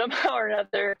somehow or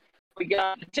another, we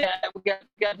got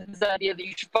this idea that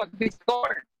you should fuck a piece of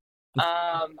corn.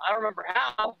 I don't remember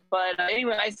how, but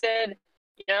anyway, I said,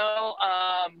 you know,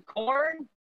 corn,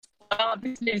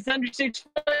 if it's under 6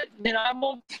 foot, then I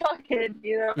won't fuck it,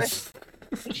 you know.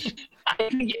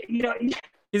 You know,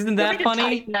 isn't that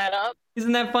funny? That up.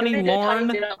 Isn't that funny, Lauren?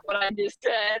 Tighten up what I just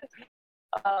said,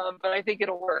 but I think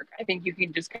it'll work. I think you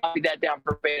can just copy that down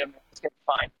verbatim. It's gonna be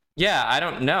fine. Yeah, I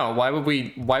don't know. Why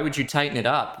would you tighten it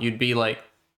up? You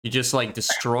just like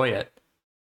destroy it.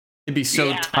 It'd be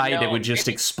so tight it would just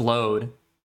explode.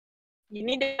 You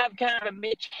need to have kind of a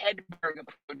Mitch Hedberg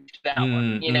approach to that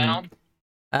one, you know?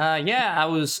 Yeah, I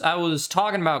was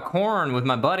talking about corn with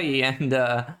my buddy, and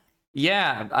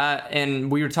Yeah, and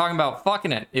we were talking about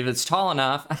fucking it. If it's tall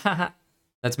enough,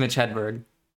 that's Mitch Hedberg.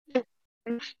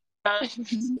 It's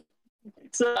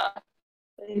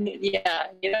yeah,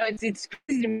 you know, it's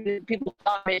crazy to me that people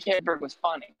thought Mitch Hedberg was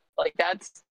funny. Like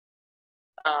that's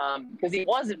because he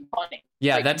wasn't funny.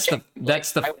 Yeah, like, that's the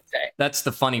I would say that's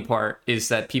the funny part, is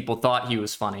that people thought he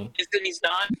was funny. Is that he's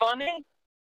not funny?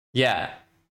 Yeah.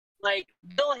 Like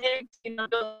Bill Hicks, you know,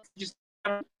 just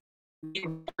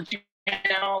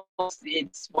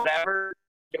it's whatever.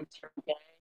 Okay.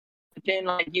 But then,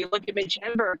 like, you look at Mitch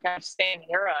Hedberg, kind of same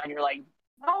era, and you're like,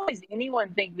 how does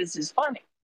anyone think this is funny?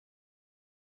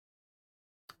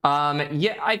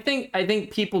 Yeah, I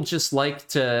think people just like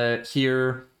to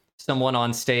hear someone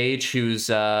on stage who's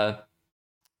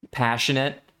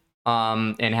passionate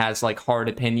and has like hard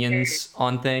opinions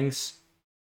on things.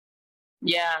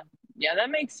 Yeah, that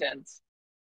makes sense.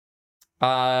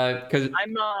 Because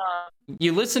I'm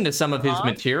you listen to some of his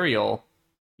material.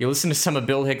 You listen to some of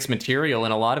Bill Hicks' material,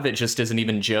 and a lot of it just isn't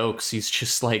even jokes. He's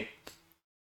just like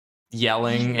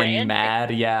yelling and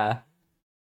mad. Yeah.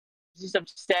 He's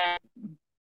upset.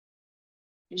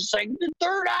 He's just like, the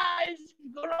third eye is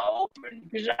gonna open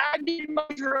because I did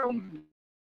mushroom.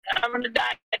 I'm gonna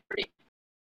die at 3.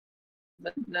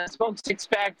 The smoke 6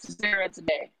 packs of cigarettes a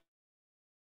day.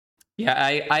 Yeah,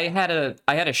 I had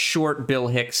a short Bill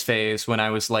Hicks phase when I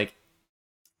was like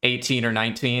 18 or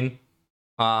 19.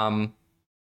 I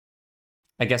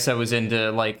guess I was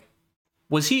into like,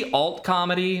 was he alt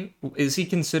comedy? Is he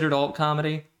considered alt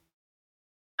comedy?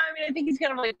 I mean, I think he's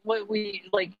kind of like what we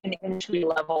like an entry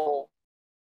level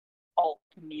alt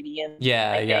comedian.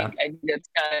 Yeah, I think that's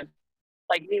kind of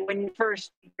like when you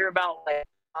first hear about like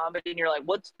comedy, and you're like,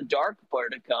 what's the dark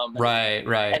part of comedy?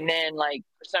 Right. And then like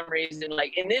for some reason,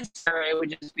 like in this era, it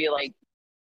would just be like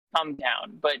come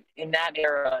down. But in that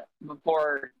era,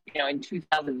 before in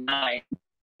 2009,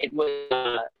 it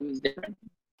was different.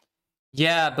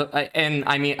 Yeah, but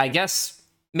I guess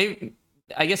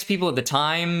people at the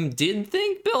time did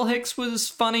think Bill Hicks was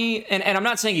funny, and I'm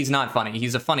not saying he's not funny.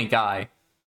 He's a funny guy.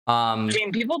 I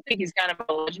mean, people think he's kind of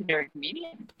a legendary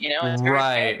comedian,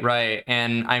 Right.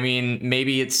 And I mean,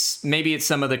 maybe it's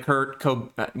some of the Kurt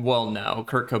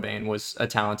Cobain was a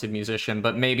talented musician,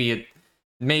 but maybe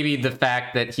the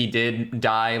fact that he did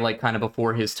die like kind of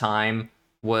before his time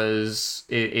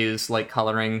is like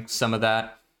coloring some of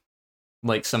that.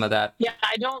 Like some of that. Yeah,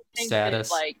 I don't think status.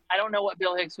 That, I don't know what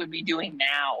Bill Hicks would be doing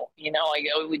now. Like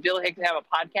would Bill Hicks have a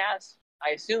podcast?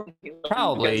 I assume he would.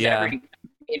 Probably, yeah. Every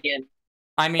comedian.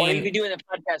 I mean, or he'd be doing the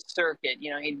podcast circuit.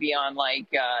 He'd be on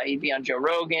he'd be on Joe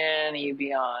Rogan. He'd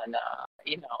be on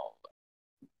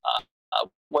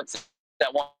what's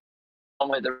that one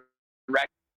with the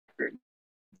record?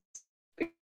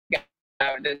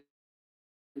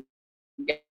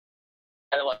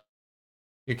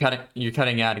 You're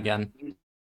cutting out again.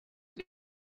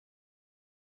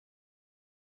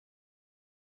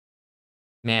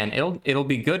 Man, it'll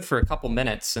be good for a couple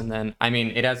minutes, and then I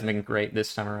mean, it hasn't been great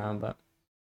this time around, but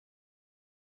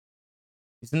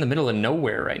he's in the middle of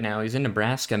nowhere right now. He's in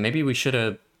Nebraska. Maybe we should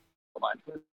have.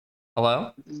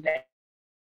 Hello?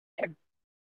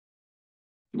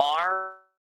 Mar?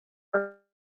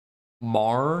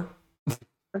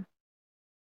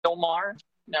 Bill Maher?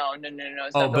 No.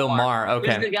 It's not Bill Maher.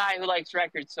 Okay. Who's the guy who likes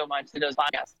records so much that does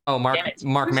podcasts? Oh, Mark Maron. Who's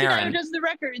the guy who does the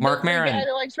record? Mark Maron. The guy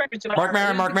that likes records so much. Mark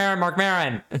Maron.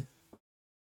 The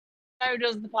guy who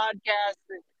does the podcast.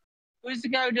 Who's the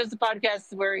guy who does the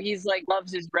podcast where he's like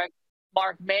loves his record?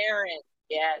 Mark Maron.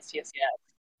 Yes.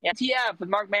 Yeah, TF with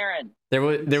Mark Maron. There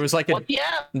was like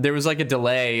a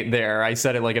delay there. I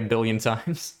said it like a billion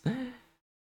times.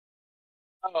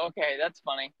 Oh, okay, that's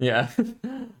funny. Yeah.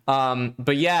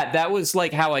 But yeah, that was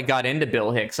like how I got into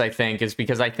Bill Hicks, I think, is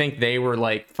because I think they were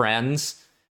like friends,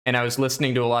 and I was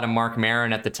listening to a lot of Mark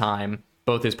Maron at the time,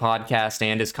 both his podcast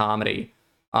and his comedy.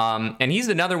 And he's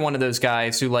another one of those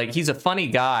guys who like, he's a funny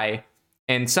guy,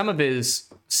 and some of his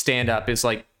stand-up is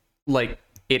like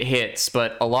it hits,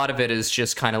 but a lot of it is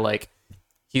just kind of like,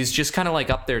 he's just kind of like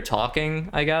up there talking,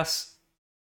 I guess.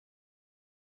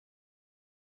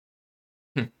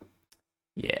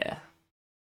 Yeah.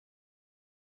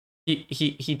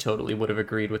 He totally would have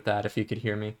agreed with that if he could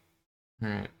hear me. All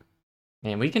right.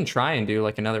 Man, we can try and do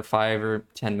like another 5 or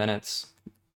 10 minutes.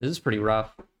 This is pretty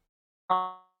rough.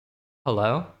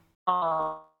 Hello?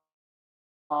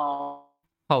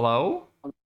 Hello?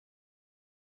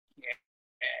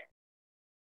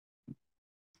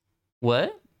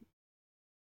 What?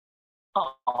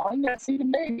 Oh, I gotta see the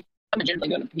baby. I'm generally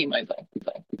gonna pee my thing.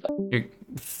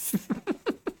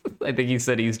 I think he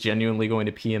said he's genuinely going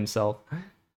to pee himself.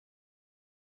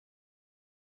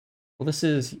 Well, this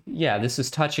is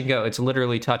touch and go. It's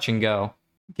literally touch and go.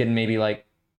 Get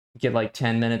like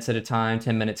 10 minutes at a time,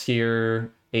 10 minutes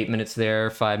here, 8 minutes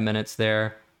there, 5 minutes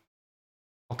there.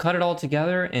 I'll cut it all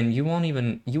together and you won't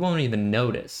even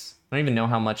notice. I don't even know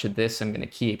how much of this I'm going to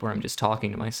keep where I'm just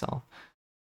talking to myself.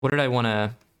 What did I want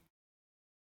to...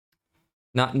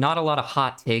 Not a lot of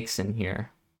hot takes in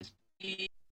here.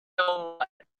 So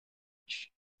much.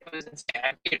 It was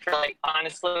insane. For like,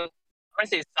 honestly, I want to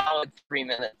say solid 3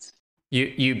 minutes.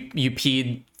 You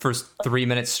peed for 3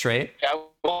 minutes straight? Yeah,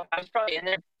 well, I was probably in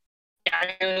there.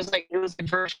 Yeah, it was the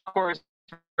first course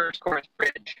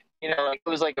bridge. You know, like it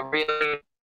was like a really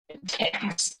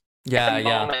intense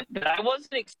moment. But I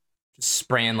wasn't just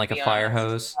spraying like a fire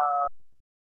hose.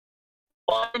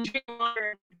 Well, I'm drinking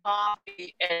water and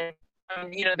coffee, and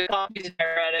you know, the coffee's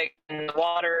diuretic, and the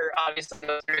water obviously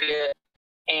goes through it,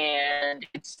 and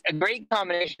it's a great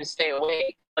combination to stay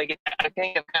awake. Like, I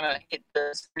think I've kind of hit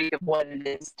the streak of what it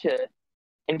is to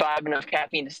imbibe enough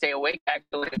caffeine to stay awake,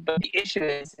 actually. But the issue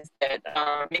is that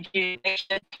you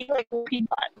pee like a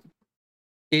teapot.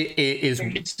 It is.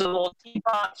 It's a little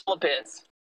teapot full of piss.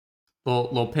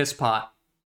 Little piss pot.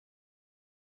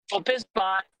 Little piss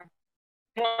pot.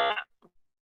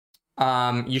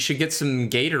 You should get some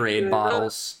Gatorade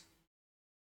bottles.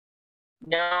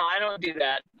 No, I don't do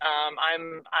that.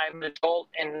 I'm an adult,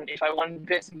 and if I wanted to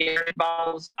piss in Gatorade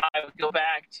bottles, I would go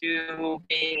back to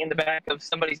being in the back of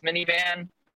somebody's minivan,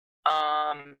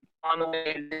 on the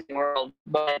way to Disney World.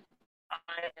 But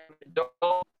I am an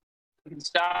adult who can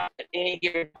stop at any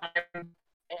given time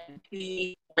and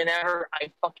pee whenever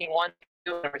I fucking want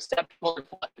to in a receptacle of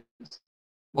reflections.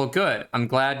 Well, good. I'm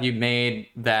glad you made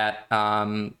that.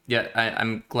 I'm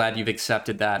glad you've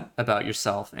accepted that about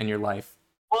yourself and your life.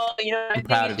 Well, you know, I'm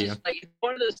proud of you. Like, it's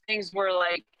one of those things where,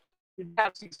 like, you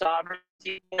have some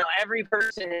sovereignty. You know, every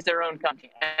person is their own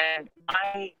country, and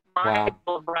my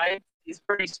Bill of Rights is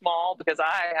pretty small because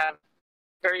I have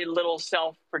very little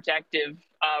self-protective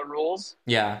rules.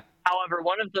 Yeah. However,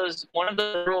 one of those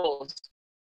rules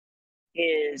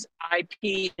is I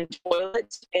pee in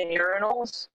toilets and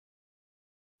urinals.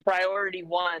 Priority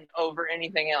 1 over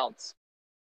anything else.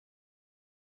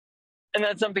 And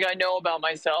that's something I know about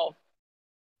myself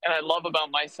and I love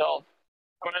about myself.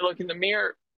 When I look in the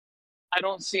mirror, I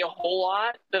don't see a whole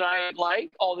lot that I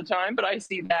like all the time, but I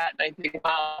see that and I think,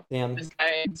 wow, damn, this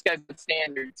guy's got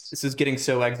standards. This is getting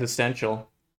so existential.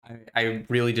 I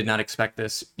really did not expect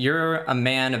this. You're a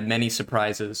man of many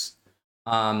surprises.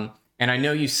 And I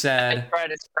know you said...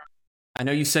 I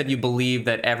know you said you believe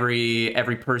that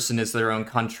every person is their own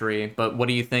country, but what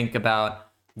do you think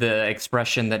about the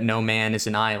expression that no man is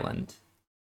an island?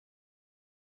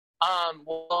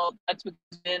 Well, that's what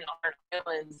men aren't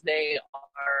islands. They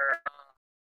are.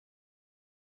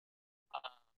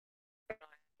 I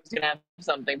was gonna have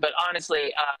something, but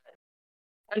honestly,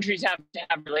 countries have to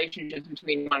have relationships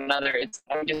between one another. It's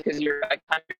just because you're a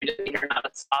country doesn't mean you're not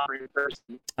a sovereign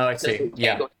person. Oh, I see.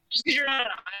 Yeah. Just because you're not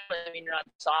an island, I mean you're not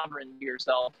sovereign to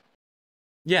yourself.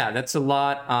 Yeah, that's a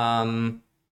lot.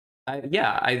 I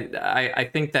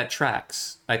think that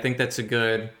tracks. I think that's a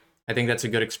good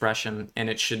expression, and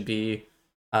it should be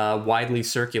widely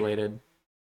circulated.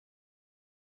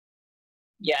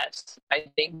 Yes,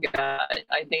 I think that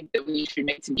we should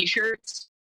make some T-shirts.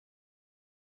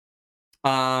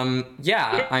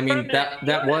 Yeah, I mean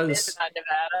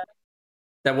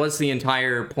that was the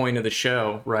entire point of the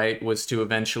show, right? Was to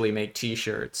eventually make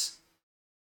T-shirts.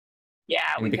 Yeah,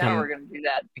 we're gonna do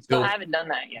that. We still haven't done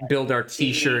that yet. Build our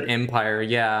T-shirt empire,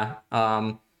 yeah.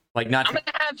 Like not. I'm gonna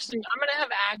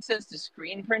have access to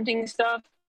screen printing stuff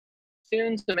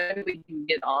soon, so maybe we can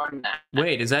get on that.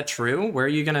 Wait, is that true? Where are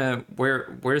you gonna?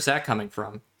 Where's that coming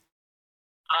from?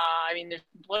 I mean, there's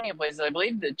plenty of places. I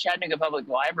believe the Chattanooga Public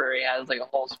Library has like a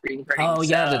whole screen printing. Oh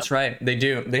yeah, that's right. They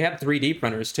do. They have 3D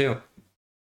printers too.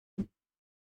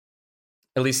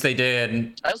 At least they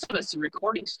did. I also have a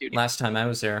recording studio. Last time I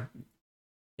was there.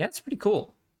 Yeah, it's pretty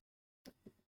cool.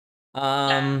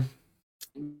 Chattanooga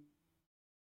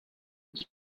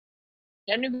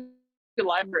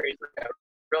Library is like a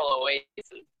real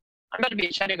oasis. I'm about to be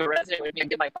a Chattanooga resident when I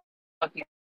get my fucking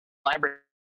library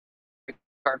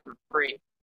card for free.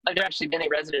 I've never actually been a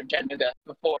resident of Chattanooga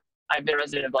before. I've been a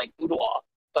resident of like Ooltewah,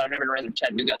 but I've never been a resident of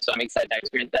Chattanooga, so I'm excited to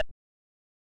experience that.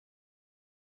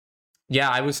 Yeah,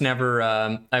 I was never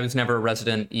a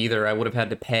resident either. I would have had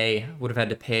to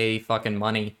pay fucking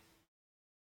money.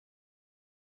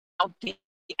 Say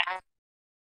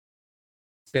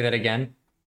that again.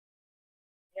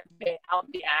 Pay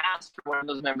out the ass for one of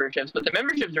those memberships, but the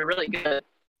memberships are really good.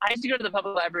 I used to go to the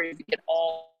public library to get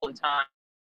all the time.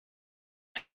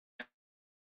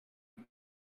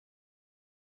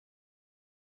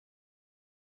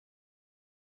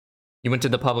 You went to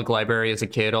the public library as a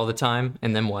kid all the time,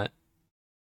 and then what?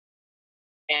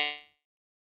 And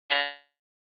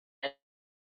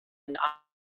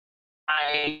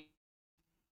I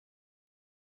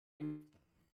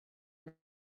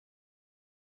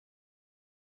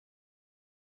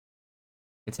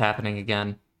It's happening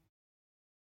again.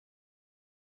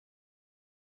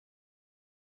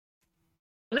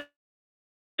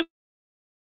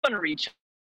 want to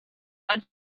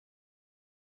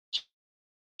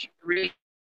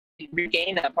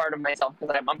regain that part of myself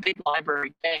because I'm a big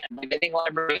library fan. Like I think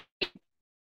library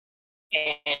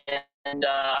and I'm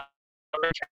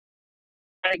gonna try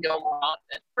to go more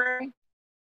often.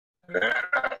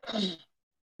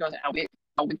 Because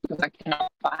I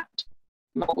cannot find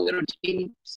my little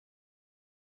teams.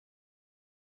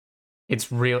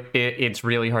 It's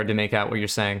really hard to make out what you're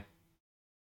saying.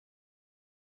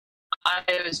 I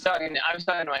was talking to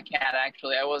my cat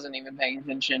actually. I wasn't even paying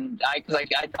attention. I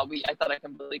thought I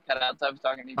completely cut out, so I was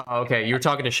talking to you. Oh, okay, you were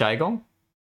talking to Shaigal?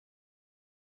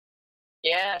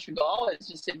 Yeah, Chagall is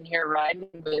just sitting here riding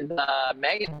with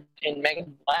Megan in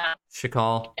Megan's lap.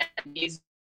 Shakal. And he's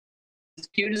as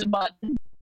cute as a button.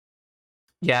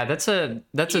 Yeah, that's a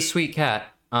sweet cat.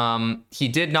 He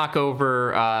did knock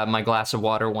over my glass of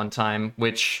water one time,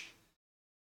 which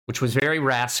was very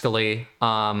rascally,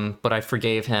 but I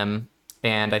forgave him,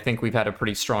 and I think we've had a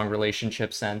pretty strong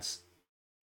relationship since.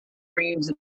 Screams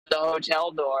at the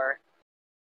hotel door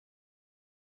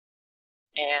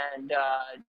and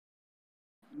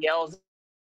yells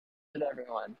at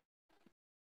everyone.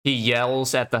 He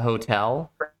yells at the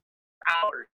hotel? For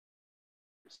hours.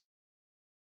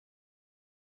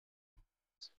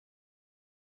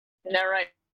 Isn't that right,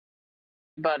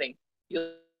 buddy? Yeah,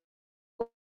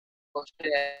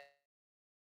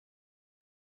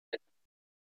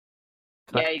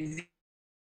 he's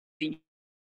the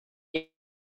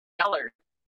yeller.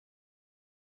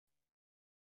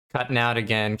 Cutting out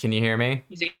again. Can you hear me?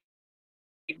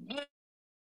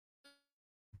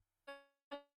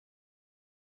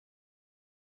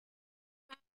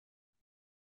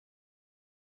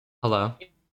 Hello?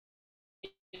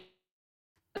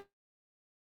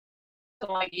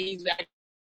 Like he's actually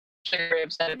very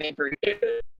upset at me for can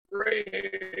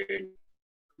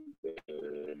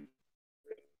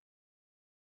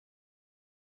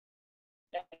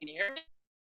you hear me?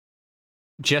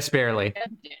 Just barely. This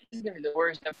is gonna be the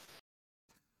worst.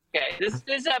 Okay,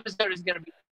 this episode is gonna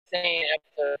be the same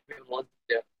episode we'll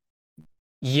do.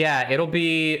 Yeah, it'll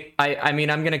be. I mean,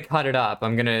 I'm gonna cut it up.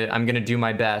 I'm gonna do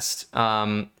my best.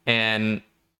 And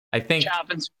I think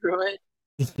chop and screw it.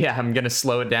 Yeah, I'm gonna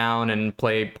slow it down and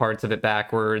play parts of it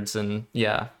backwards, and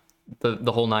yeah,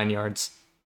 the whole 9 yards.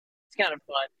 It's kind of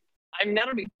fun. I mean,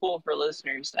 that'll be cool for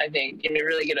listeners. I think, and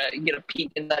really get a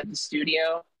peek inside the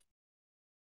studio.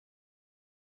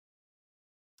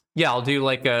 Yeah, I'll do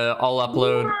like I'll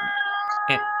upload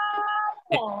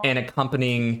an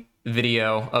accompanying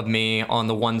video of me on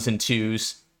the 1s and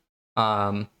 2s,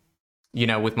 you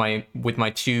know, with my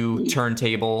 2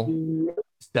 turntable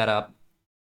setup,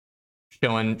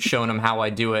 showing them how I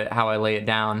do it, how I lay it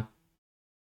down.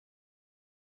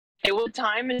 Hey, what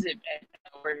time is it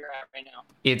where you're at right now?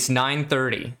 It's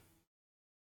 9:30.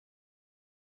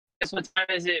 Guess what time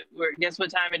is it? Guess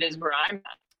what time it is where I'm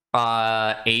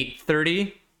at?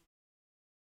 8:30.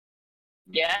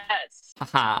 Yes.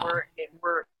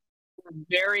 We're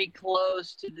very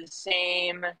close to the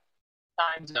same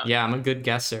time zone. Yeah, I'm a good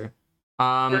guesser.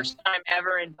 First time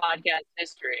ever in podcast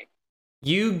history.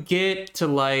 You get to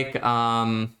like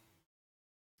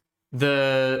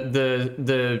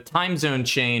the time zone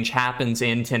change happens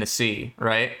in Tennessee,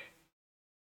 right?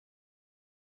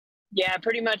 Yeah,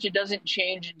 pretty much. It doesn't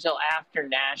change until after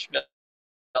Nashville.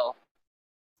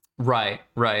 Right.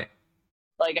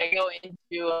 Like I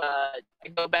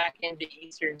go back into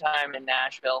Eastern time in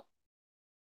Nashville.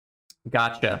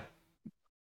 Gotcha.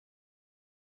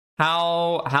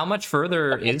 How much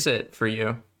further is it for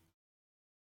you?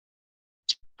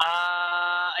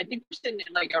 I think we're sitting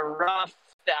at like a rough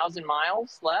 1,000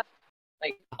 miles left,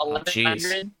 like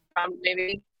 1,100, probably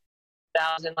maybe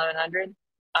 1,000, 1,100.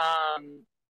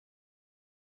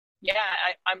 Yeah,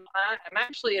 I'm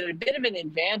actually at a bit of an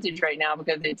advantage right now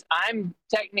because I'm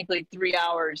technically 3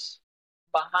 hours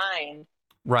behind.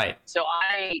 Right. So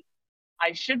I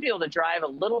should be able to drive a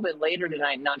little bit later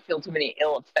tonight and not feel too many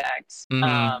ill effects.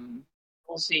 Mm-hmm.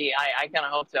 We'll see. I kind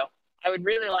of hope so. I would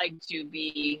really like to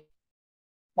be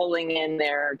pulling in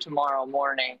there tomorrow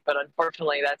morning, but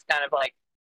unfortunately, that's kind of like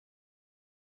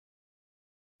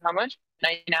how much?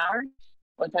 19 hours?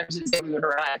 What time does it say we would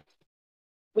arrive?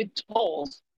 With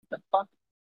tolls. The fuck?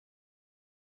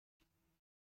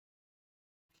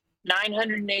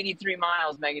 983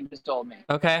 miles, Megan just told me.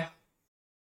 Okay.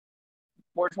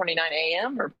 4:29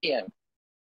 a.m. or p.m.?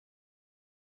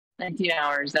 19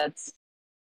 hours. It's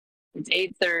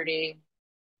 8:30.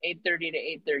 8:30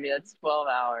 to 8:30. That's 12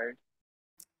 hours.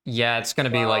 Yeah, it's gonna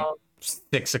be like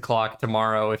 6 o'clock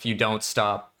tomorrow if you don't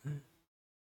stop.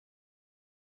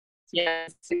 Yeah,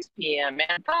 6 p.m.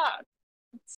 Man, fuck.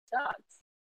 It sucks.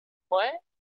 What?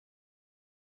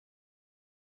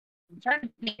 I'm trying to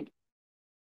think.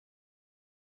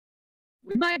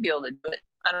 We might be able to do it.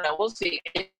 I don't know. We'll see.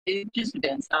 It just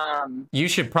depends. You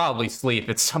should probably sleep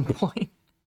at some point.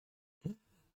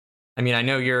 I mean, I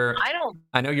know you're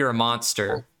a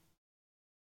monster.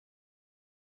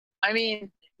 I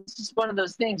mean, it's just one of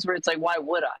those things where it's like, why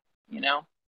would I? You know?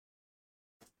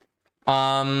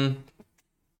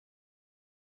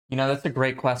 That's a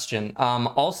great question.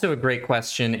 Also a great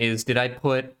question is, did I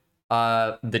put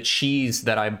the cheese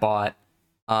that I bought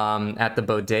at the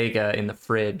bodega in the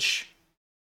fridge?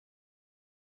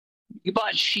 You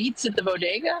bought sheets at the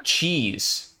bodega?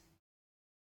 Cheese.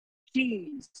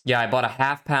 Cheese. Yeah, I bought a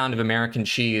half pound of American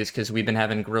cheese because we've been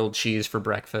having grilled cheese for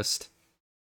breakfast.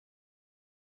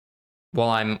 While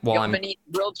I'm eating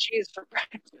grilled cheese for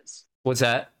breakfast. What's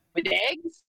that? With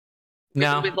eggs?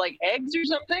 No. With like eggs or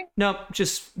something? No,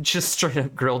 just straight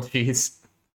up grilled cheese.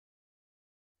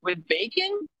 With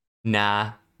bacon?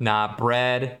 Nah.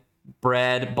 Bread,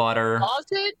 butter.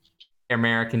 Sausage?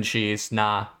 American cheese.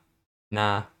 Nah.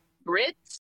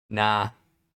 Grits? Nah.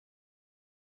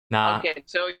 Okay,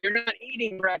 so you're not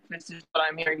eating breakfast is what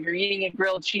I'm hearing. You're eating a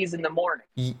grilled cheese in the morning.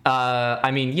 I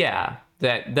mean, yeah.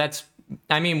 That's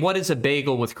I mean, what is a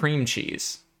bagel with cream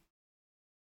cheese?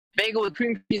 Bagel with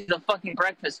cream cheese is a fucking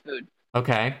breakfast food.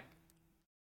 Okay.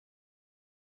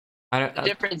 The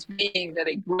difference being that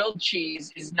a grilled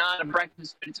cheese is not a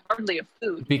breakfast food. It's hardly a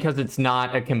food. Because it's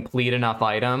not a complete enough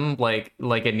item. Like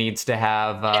it needs to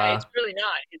have... Yeah, it's really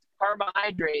not. It's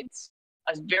carbohydrates,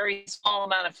 a very small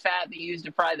amount of fat that you use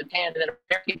to fry the pan, and then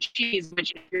American cheese,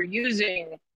 which if you're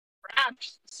using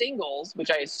wrapped singles,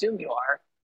 which I assume you are...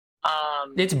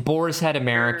 it's Boar's Head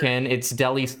American. It's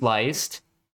deli sliced.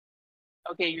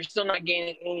 Okay, you're still not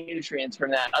gaining any nutrients from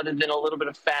that other than a little bit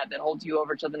of fat that holds you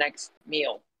over to the next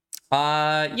meal.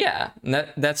 Yeah,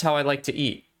 that's how I like to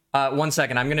eat. 1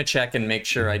 second, I'm gonna check and make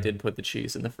sure I did put the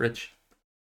cheese in the fridge.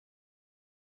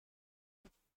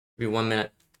 Give me 1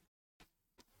 minute.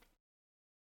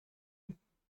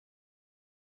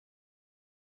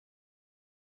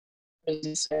 What does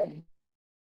it say?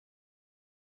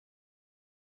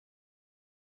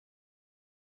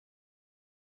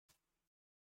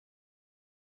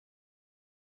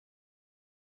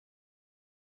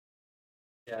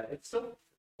 Yeah, it's still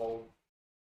cold.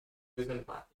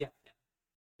 Yeah.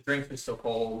 The drinks are still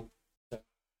cold.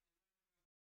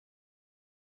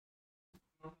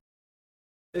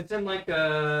 It's in like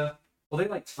a... Well, they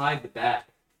like tied the back.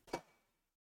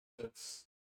 It's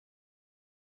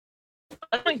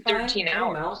like 13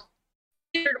 hours.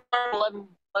 Here tomorrow,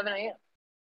 11 a.m.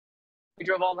 We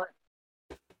drove all night.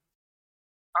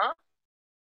 Huh?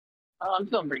 Oh, I'm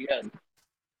feeling pretty good.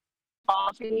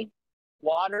 Coffee,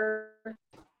 water.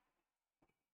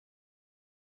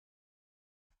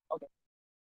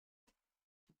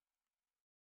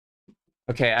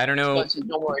 Okay, I don't know.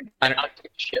 Don't worry. I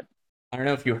don't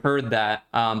know if you heard that,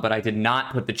 but I did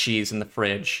not put the cheese in the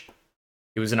fridge.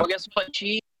 It was in Well, guess what?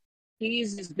 Cheese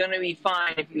is gonna be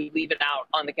fine if you leave it out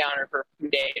on the counter for a few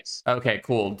days. Okay,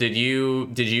 cool. Did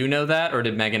you know that, or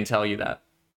did Megan tell you that?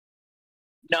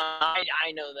 No,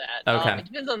 I know that. Okay. It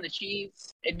depends on the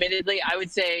cheese. Admittedly, I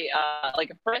would say like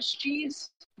a fresh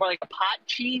cheese or like a pot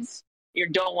cheese. You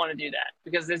don't want to do that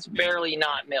because it's barely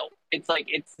not milk. It's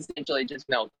essentially just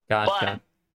milk. Gotcha. But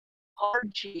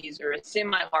hard cheese or a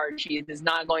semi-hard cheese is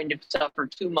not going to suffer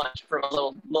too much from a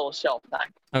little shelf time.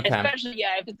 Okay. Especially,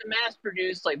 if it's a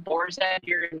mass-produced like Boar's Head,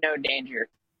 you're in no danger.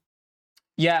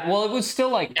 Yeah, well, it was still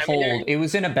like cold. It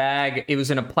was in a bag. It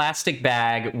was in a plastic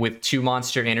bag with 2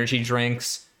 Monster Energy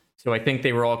drinks. So I think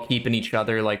they were all keeping each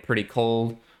other like pretty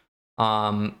cold.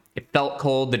 It felt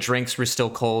cold. The drinks were still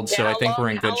cold, so I think we're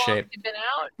in good shape. How long have you been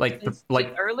out?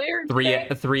 Like earlier.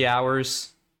 3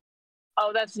 hours.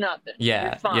 Oh, that's nothing.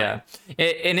 Yeah, yeah.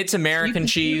 And it's American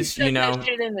cheese, you know. That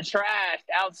shit in the trash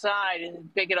outside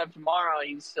and pick it up tomorrow, and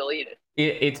you can still eat it.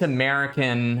 It's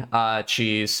American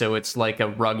cheese, so it's like a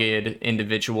rugged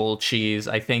individual cheese.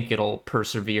 I think it'll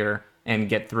persevere and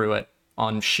get through it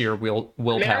on sheer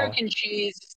willpower. American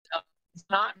cheese is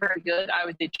not very good. I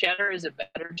would say cheddar is a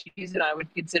better cheese, and I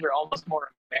would consider almost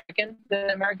more American than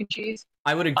American cheese.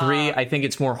 I would agree. I think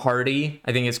it's more hearty.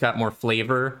 I think it's got more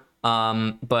flavor.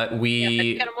 But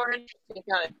we it's kind of more interesting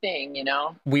kind of thing, you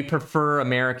know. We prefer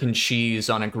American cheese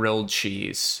on a grilled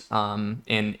cheese in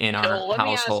our So let me ask you,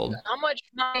 household. how much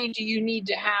money do you need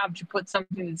to have to put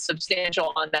something that's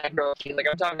substantial on that grilled cheese? Like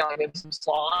I'm talking about maybe some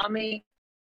salami,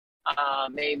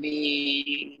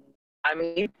 maybe I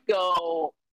mean you could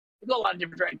go a lot of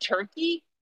different turkey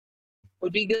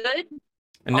would be good.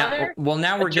 And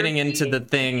now we're getting into the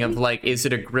thing of like, is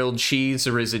it a grilled cheese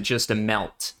or is it just a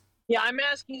melt? Yeah, I'm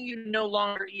asking you to no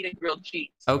longer eat a grilled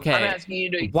cheese. Okay. I'm asking you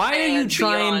to. Why are you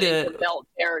trying to melt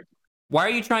territory? Why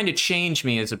are you trying to change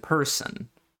me as a person?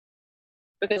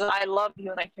 Because I love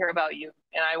you and I care about you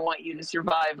and I want you to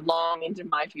survive long into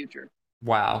my future.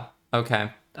 Wow. Okay.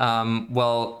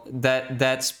 Well,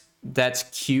 that's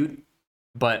cute,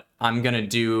 but I'm gonna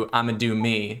do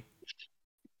me.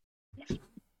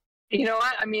 You know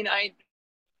what? I mean, I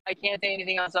can't say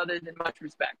anything else other than much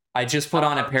respect. I just put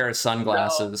on a pair of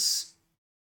sunglasses.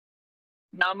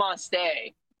 So,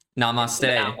 namaste.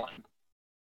 Namaste.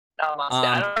 Namaste.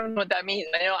 I don't know what that means.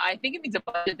 I think it means a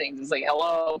bunch of things. It's like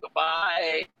hello,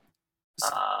 goodbye.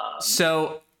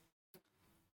 So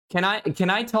can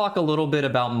I talk a little bit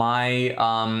about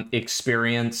my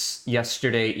experience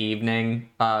yesterday evening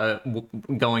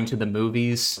going to the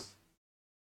movies?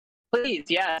 Please,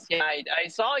 yes. Yeah, I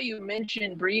saw you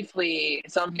mention briefly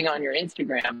something on your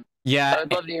Instagram. Yeah,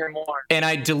 I'd love to hear more. And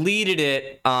I deleted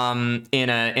it in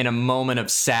a moment of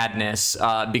sadness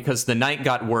because the night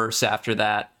got worse after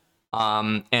that.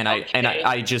 I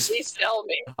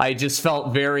just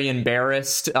felt very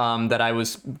embarrassed that I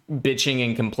was bitching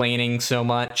and complaining so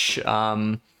much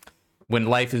when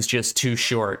life is just too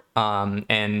short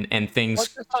and things.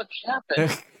 What the fuck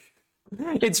happened?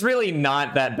 It's really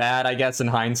not that bad, I guess, in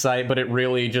hindsight, but it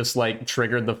really just like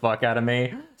triggered the fuck out of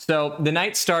me. So the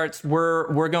night starts.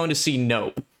 We're going to see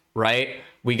Nope, right?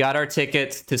 We got our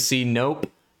tickets to see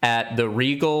Nope at the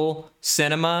Regal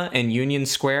Cinema in Union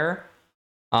Square.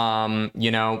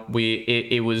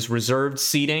 It was reserved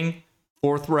seating,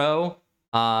 4th row,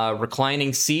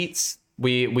 reclining seats.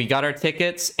 We got our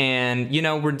tickets, and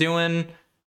we're doing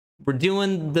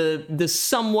the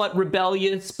somewhat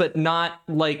rebellious, but not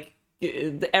like.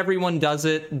 Everyone does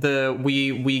it.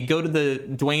 We go to the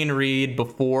Duane Reade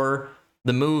before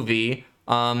the movie,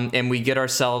 and we get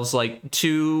ourselves like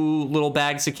 2 little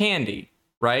bags of candy,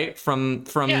 right, from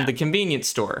the convenience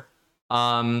store,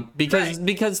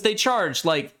 because they charge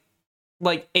like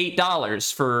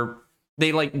 $8 for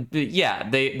they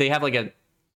have like a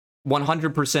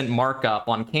 100% markup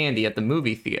on candy at the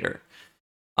movie theater.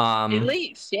 At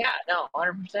least, yeah, no,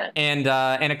 100%. And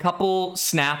a couple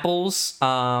Snapples.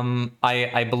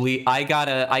 I believe I got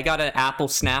an apple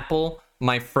Snapple.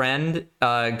 My friend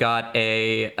got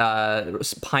a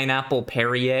pineapple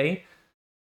Perrier.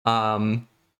 And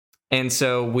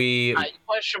so we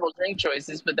questionable drink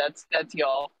choices, but that's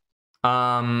y'all.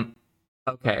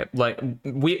 Okay, like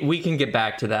we can get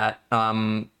back to that.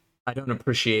 I don't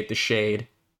appreciate the shade.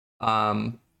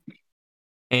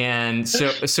 And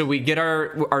so we get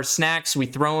our snacks, we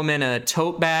throw them in a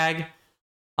tote bag,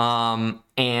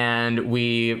 and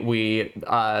we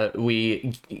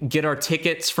get our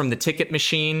tickets from the ticket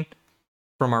machine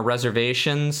from our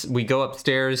reservations. We go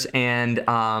upstairs, and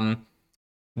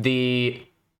the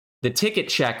ticket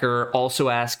checker also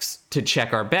asks to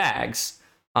check our bags,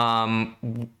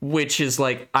 which is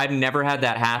like, I've never had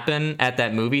that happen at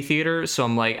that movie theater. So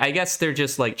I'm like, I guess they're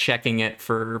just like checking it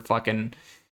for fucking,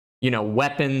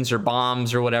 weapons or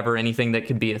bombs or whatever, anything that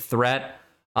could be a threat.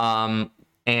 But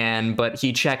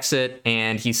he checks it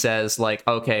and he says like,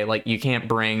 okay, like you can't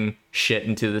bring shit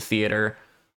into the theater.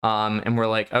 And we're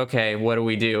like, okay, what do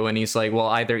we do? And he's like, well,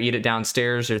 either eat it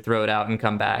downstairs or throw it out and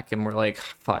come back. And we're like,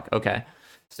 fuck, okay.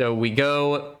 So we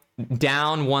go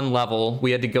down 1 level.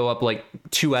 We had to go up like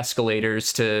 2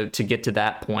 escalators to get to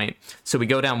that point. So we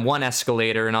go down 1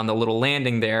 escalator, and on the little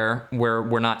landing there where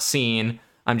we're not seen,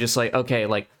 I'm just like, okay,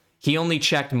 like he only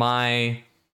made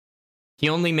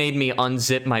me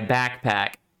unzip my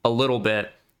backpack a little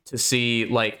bit to see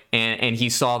like, and he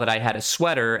saw that I had a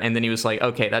sweater, and then he was like,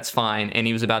 okay, that's fine. And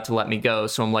he was about to let me go.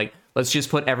 So I'm like, let's just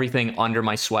put everything under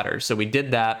my sweater. So we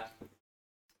did that.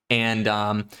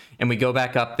 And we go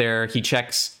back up there. He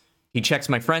checks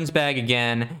my friend's bag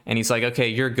again, and he's like, okay,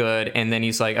 you're good. And then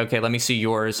he's like, okay, let me see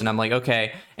yours. And I'm like,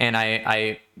 okay. And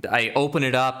I open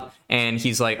it up, and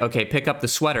he's like, okay, pick up the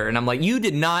sweater. And I'm like, you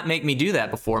did not make me do that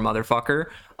before, motherfucker.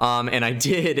 And I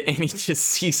did, and he just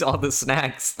sees all the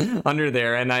snacks under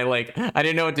there, and I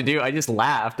didn't know what to do. I just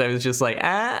laughed. I was just like,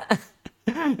 ah.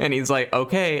 And he's like,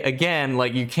 okay, again,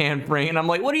 like you can't bring. And I'm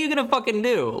like, what are you gonna fucking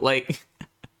do? Like,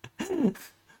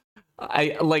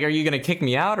 are you gonna kick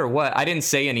me out or what? I didn't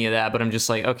say any of that, but I'm just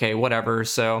like, okay, whatever.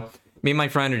 So me and my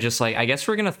friend are just like, I guess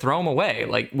we're gonna throw them away.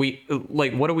 Like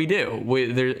what do we do?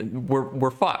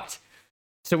 We're fucked.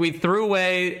 So we threw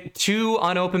away 2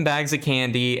 unopened bags of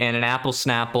candy and an apple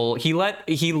Snapple.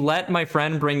 He let my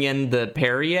friend bring in the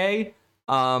Perrier.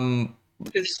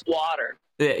 It's water.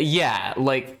 Yeah,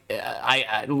 like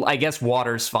I guess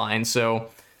water's fine. So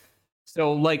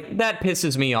like that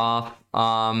pisses me off.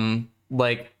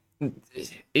 Like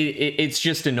it's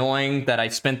just annoying that I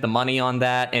spent the money on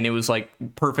that, and it was like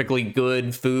perfectly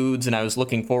good foods, and I was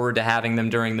looking forward to having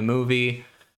them during the movie.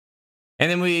 And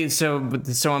then so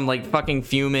I'm like fucking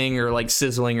fuming or like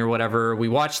sizzling or whatever. We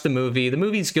watch the movie. The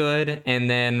movie's good, and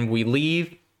then we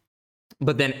leave.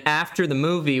 But then after the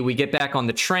movie, we get back on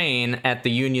the train at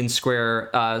the Union Square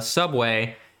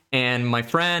subway, and my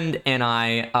friend and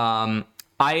I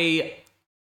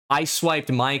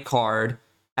swiped my card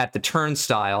at the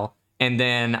turnstile, and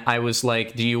then I was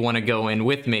like, "Do you want to go in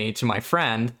with me?" to my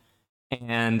friend,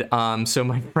 and so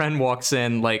my friend walks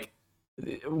in like.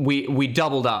 We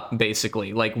doubled up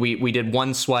basically. Like we did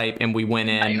one swipe and we went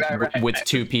in right. with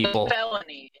 2 people.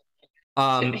 Felony.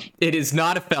 It is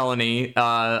not a felony.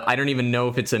 I don't even know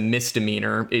if it's a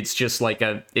misdemeanor. It's just like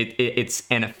it's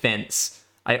an offense.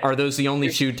 Are those the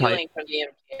only 2 types? From the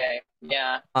MTA.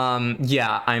 Yeah.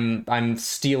 Yeah. I'm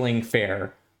stealing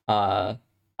fare. I'm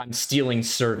stealing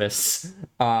service.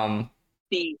 And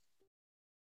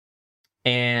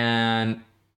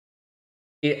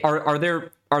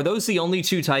are those the only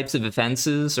 2 types of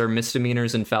offenses, or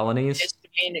misdemeanors and felonies?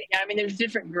 Yeah, I mean, there's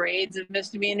different grades of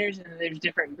misdemeanors and there's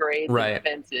different grades of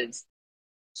offenses.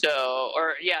 So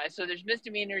there's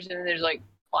misdemeanors and then there's like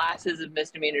classes of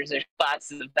misdemeanors, there's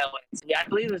classes of felonies. Yeah, I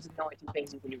believe those are the only 2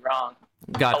 things you can do wrong.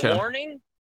 Gotcha. A warning?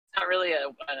 It's not really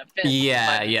an offense.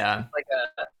 Yeah. It's like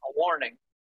a warning.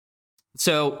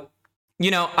 So,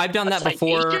 I've done that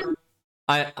before.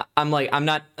 I'm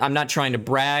not trying to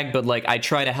brag, but like I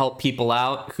try to help people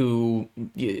out who,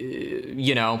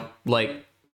 like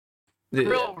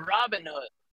real Robin Hood.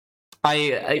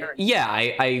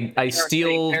 I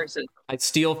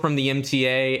steal from the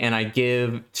MTA and I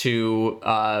give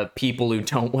to people who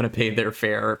don't want to pay their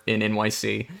fare in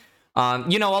NYC.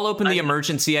 I'll open the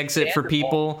emergency exit for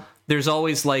people. There's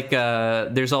always like a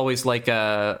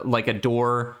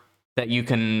door that you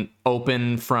can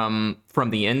open from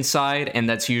the inside, and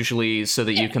that's usually so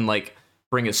that you can like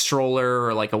bring a stroller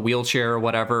or like a wheelchair or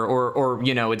whatever, or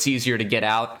it's easier to get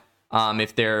out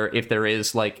if there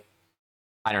is like,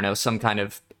 I don't know, some kind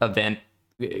of event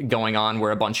going on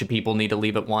where a bunch of people need to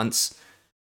leave at once.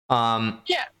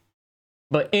 Yeah.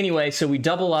 But anyway, so we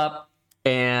double up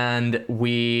and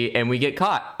we get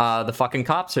caught. The fucking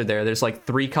cops are there. There's like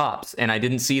 3 cops and I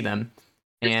didn't see them.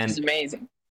 This is amazing.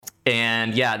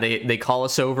 And yeah, they call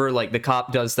us over. Like the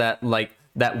cop does that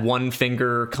one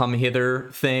finger come hither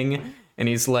thing, and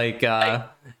he's like,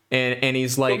 and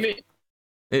he's like,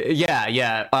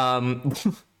 yeah.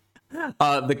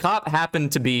 The cop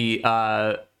happened to be,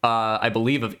 I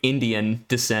believe, of Indian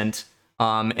descent,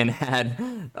 and had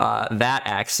that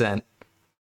accent.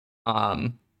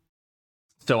 So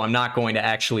I'm not going to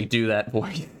actually do that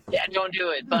voice. Yeah, don't do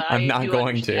it. But I'm not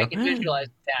going to. I can visualize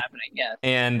what's happening. Yes.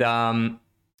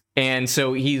 And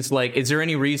so he's like, is there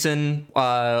any reason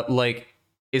why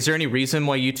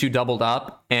you 2 doubled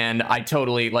up? And I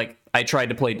totally, I tried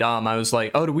to play dumb. I was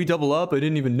like, oh, did we double up? I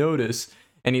didn't even notice.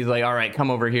 And he's like, all right,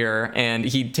 come over here. And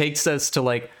he takes us to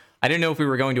I didn't know if we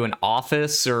were going to an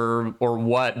office or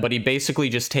what, but he basically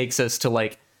just takes us to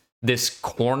this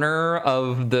corner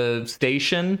of the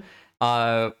station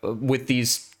with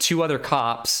these 2 other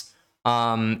cops.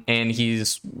 And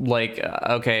he's like,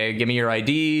 okay, give me your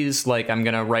IDs. I'm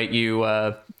going to write you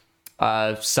a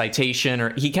citation,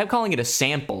 or he kept calling it a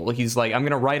sample. He's like, I'm going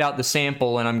to write out the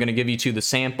sample and I'm going to give you 2 the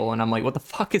sample. And I'm like, what the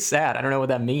fuck is that? I don't know what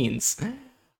that means.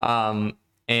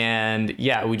 And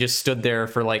yeah, we just stood there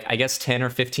for I guess 10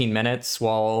 or 15 minutes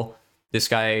while this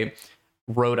guy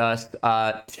wrote us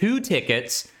 2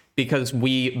 tickets because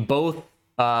we both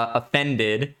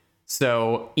offended.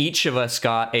 So each of us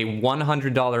got a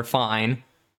 $100 fine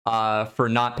for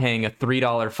not paying a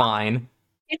 $3 fine.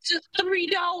 It's a $3.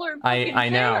 I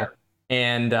know,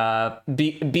 and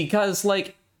because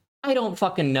I don't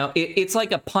fucking know. It's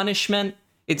like a punishment.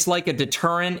 It's like a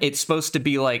deterrent. It's supposed to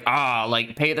be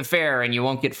pay the fare and you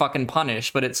won't get fucking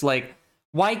punished. But it's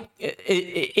why?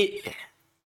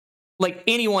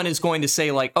 Anyone is going to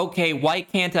say okay, why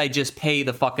can't I just pay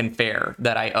the fucking fare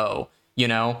that I owe?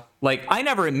 I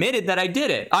never admitted that I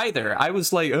did it either. I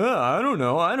was I don't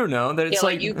know. That it's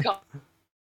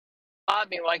I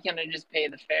mean, why can't I just pay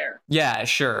the fare? Yeah,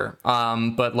 sure.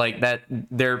 But like that,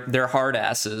 they're hard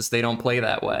asses. They don't play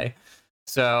that way.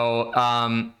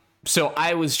 So so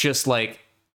I was just like,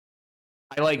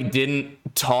 I like didn't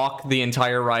talk the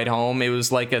entire ride home. It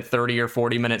was like a 30 or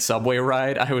 40-minute subway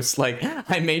ride. I was like,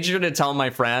 I made sure to tell my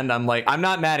friend, I'm like, I'm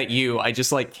not mad at you. I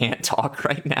just like can't talk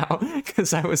right now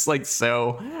because I was like,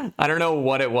 so I don't know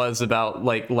what it was about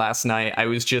like last night. I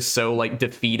was just so like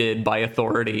defeated by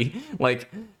authority.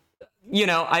 Like, you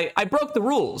know, I broke the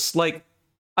rules. Like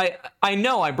I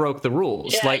know I broke the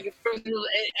rules. Yeah, like you broke the rules,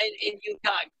 and you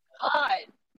got caught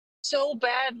so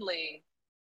badly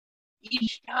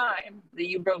each time that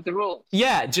you broke the rules.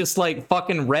 Yeah, just like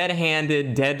fucking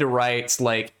red-handed, dead to rights,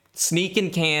 like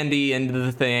sneaking candy into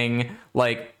the thing,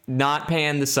 like not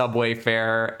paying the subway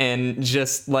fare, and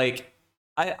just like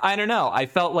I don't know. I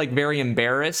felt like very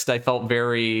embarrassed. I felt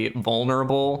very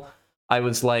vulnerable. I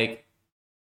was like,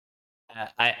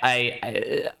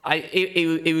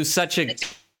 it was such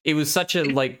a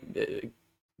like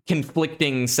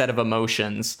conflicting set of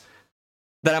emotions.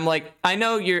 That I'm like, I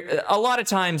know a lot of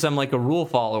times I'm like a rule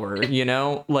follower, you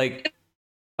know? Like,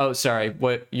 oh, sorry,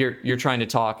 what, you're trying to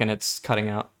talk and it's cutting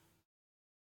out.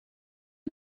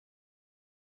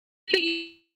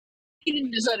 You didn't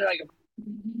decide like,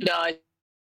 no,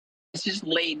 it's just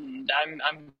latent.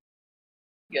 I'm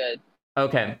good.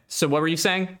 Okay, so what were you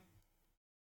saying?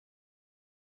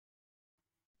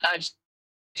 I'm just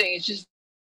saying it's just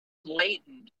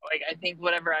latent. Like, I think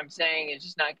whatever I'm saying is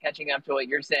just not catching up to what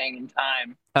you're saying in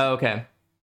time. Oh, okay.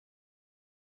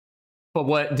 But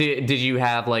what did you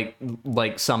have like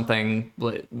something,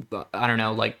 I don't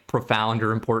know, like profound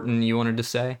or important you wanted to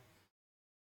say?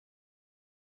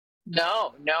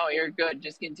 No, you're good.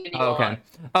 Just continue. Oh, okay. On.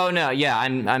 Oh no, yeah,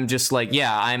 I'm just like,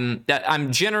 yeah,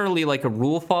 I'm generally like a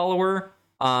rule follower.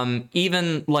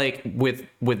 Even like with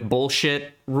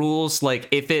bullshit rules, like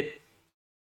if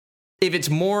it's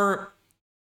more,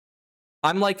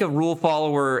 I'm like a rule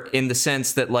follower in the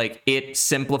sense that like it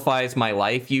simplifies my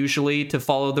life usually to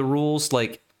follow the rules.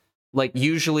 Like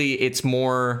usually it's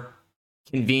more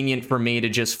convenient for me to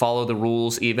just follow the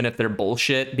rules even if they're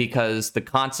bullshit, because the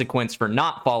consequence for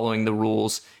not following the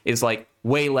rules is like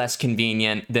way less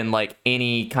convenient than like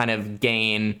any kind of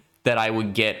gain that I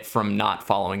would get from not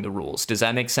following the rules. Does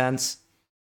that make sense?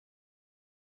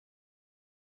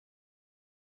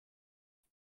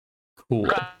 Cool.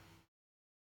 Right.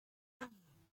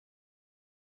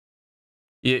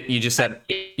 You just said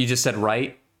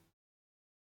right?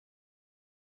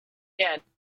 Yeah.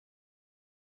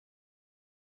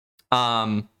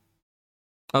 Oh,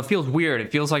 it feels weird.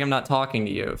 It feels like I'm not talking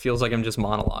to you. It feels like I'm just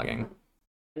monologuing.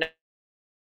 No.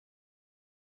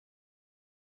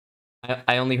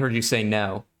 I only heard you say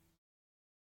no.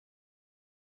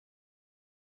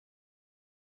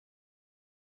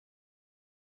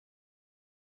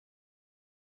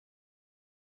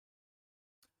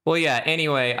 Well, yeah,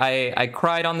 anyway, I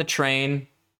cried on the train.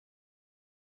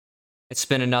 I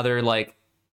spent another, like,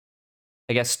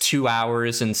 I guess 2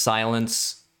 hours in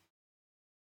silence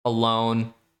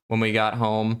alone when we got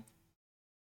home.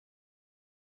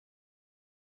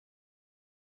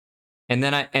 And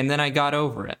then I got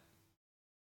over it.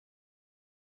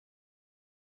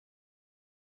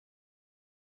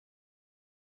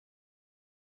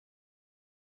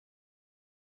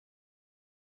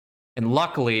 And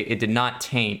luckily, it did not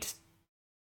taint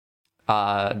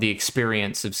the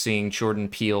experience of seeing Jordan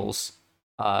Peele's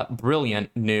brilliant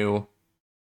new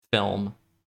film,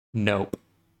 Nope,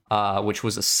 which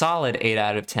was a solid 8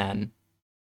 out of 10.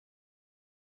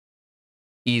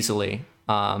 Easily.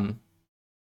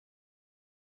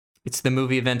 It's the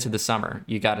movie event of the summer.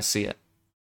 You got to see it.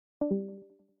 And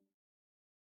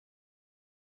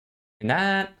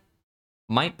that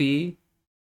might be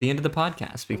the end of the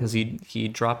podcast because he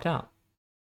dropped out.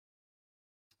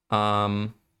 Yeah,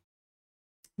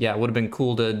 it would have been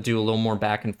cool to do a little more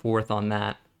back and forth on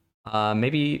that.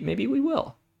 Maybe we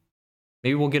will.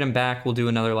 Maybe we'll get him back. We'll do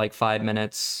another like 5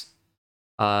 minutes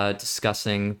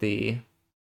discussing the,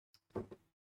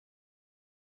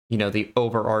 you know, the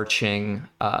overarching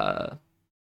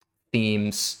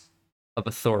themes of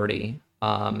authority,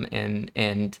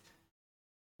 and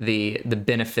the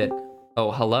benefit.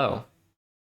 Oh, hello.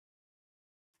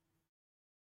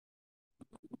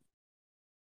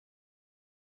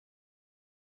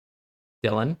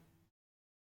 Dylan?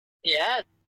 Yeah.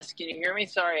 Can you hear me?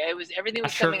 Sorry, everything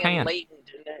was coming in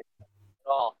latent at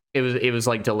all. It was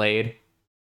like delayed.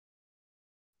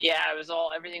 Yeah,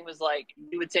 everything was like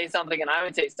you would say something and I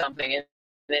would say something, and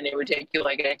then it would take you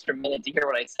like an extra minute to hear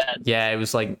what I said. Yeah, it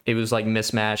was like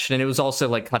mismatched, and it was also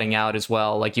like cutting out as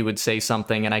well. Like you would say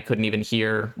something and I couldn't even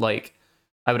hear. Like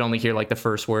only hear like the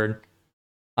first word.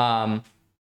 Yeah.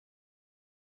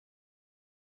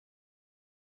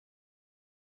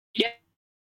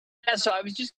 So I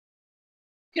was just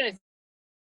gonna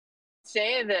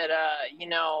say that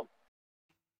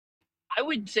I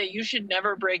would say you should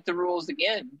never break the rules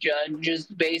again, Judd,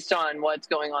 just based on what's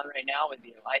going on right now with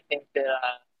you. I think that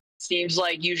seems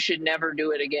like you should never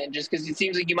do it again, just because it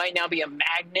seems like you might now be a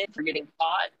magnet for getting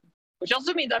caught, which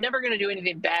also means I'm never going to do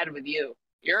anything bad with you.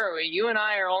 You and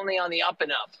I are only on the up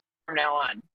and up from now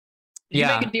on. Did you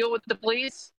make a deal with the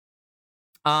police?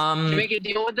 Did you make a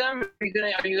deal with them?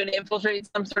 Are you gonna infiltrate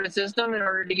some sort of system in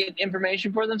order to get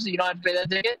information for them so you don't have to pay that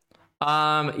ticket?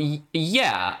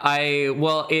 Yeah,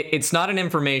 it's not an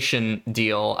information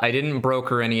deal. I didn't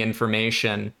broker any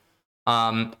information.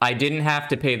 I didn't have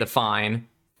to pay the fine,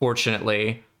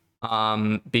 fortunately.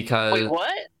 Because wait,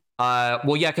 what?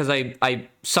 Well, yeah, because I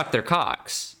sucked their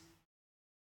cocks.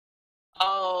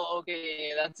 Oh,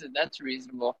 okay, that's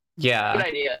reasonable. Yeah, good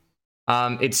idea.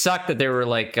 It sucked that there were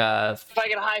like if I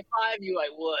could high five you, I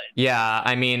would. Yeah,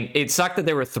 I mean, it sucked that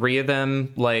there were 3 of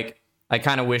them. Like, I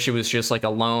kind of wish it was just like a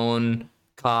lone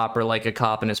cop or like a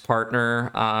cop and his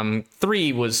partner.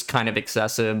 3 was kind of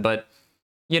excessive, but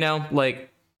like,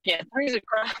 yeah, 3's a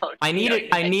crowd. I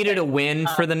needed a win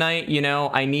for the night.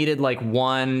 I needed like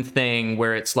one thing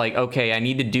where it's like, okay, I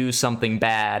need to do something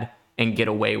bad and get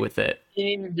away with it. You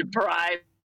need to deprive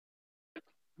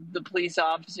the police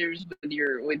officers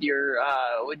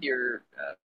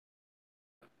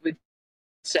with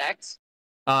sex,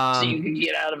 so you can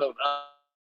get out of a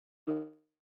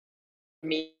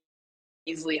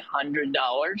measly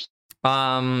 $100.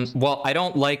 Well, I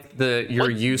don't like your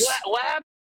use. What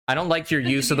I don't like your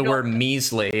use of the word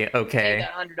measly. Okay.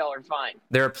 That $100 fine.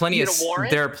 There are plenty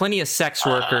of sex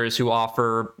workers who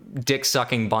offer dick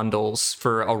sucking bundles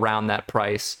for around that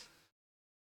price.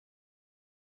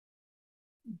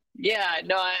 Yeah,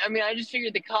 no, I mean, I just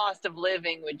figured the cost of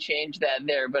living would change that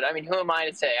there, but I mean, who am I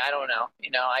to say? I don't know.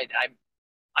 I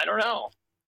don't know.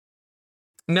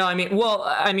 No,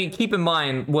 I mean, keep in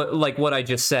mind what I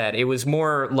just said. It was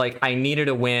more like I needed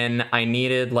a win. I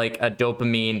needed like a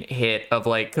dopamine hit of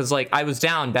like, because like I was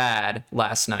down bad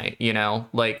last night.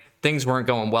 Like things weren't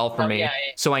going well for me, yeah.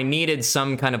 So I needed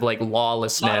some kind of like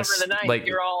lawlessness. For the night, like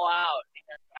you're all out.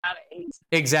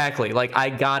 Exactly. Like I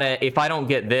gotta. If I don't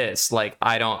get this, like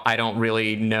I don't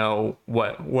really know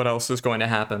what else is going to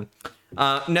happen.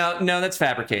 No, that's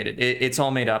fabricated. It's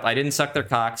all made up. I didn't suck their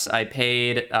cocks. I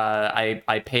paid.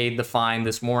 I paid the fine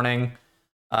this morning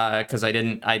because I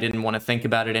didn't want to think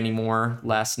about it anymore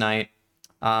last night.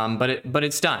 But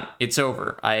it's done. It's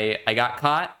over. I got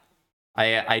caught.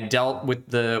 I dealt with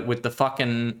the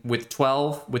fucking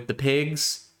 12 with the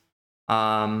pigs.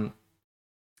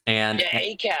 And yeah,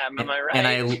 ACAB, am I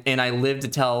right? And I live to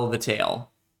tell the tale.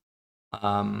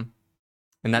 And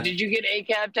that, did you get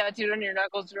ACAB tattooed on your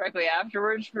knuckles directly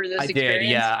afterwards for this experience? I did,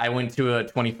 yeah. I went to a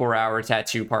 24-hour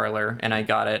tattoo parlor and I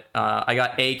got it. I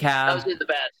got ACAB. Those are the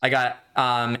best. I got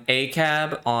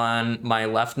ACAB on my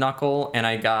left knuckle, and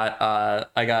I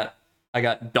got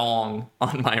dong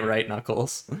on my right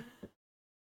knuckles.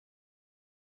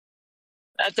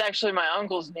 That's actually my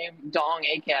uncle's name, Dong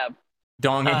ACAB.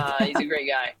 Dong ACAB. He's a great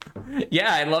guy.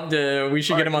 Yeah, I'd love to. We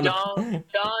should get him on John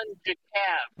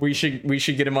Jacab. We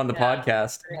should get him on the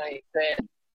podcast.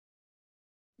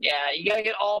 Yeah, you gotta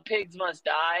get all pigs must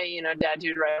die,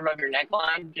 tattooed right above your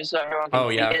neckline, just so everyone can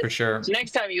see it. For sure. So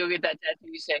next time you go get that tattoo,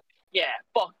 you say, "Yeah,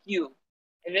 fuck you,"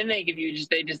 and then they give you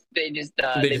they beat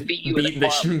you with a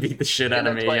club. Beat the shit out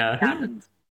of me. Yeah. Happens.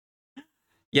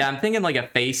 Yeah, I'm thinking like a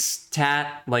face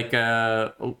tat, like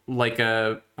a like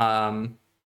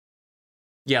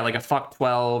a fuck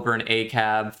 12 or an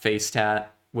ACAB face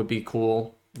tat would be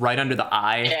cool. Right under the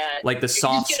eye, yeah, like the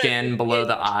soft skin below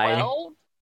the eye.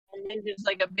 And then just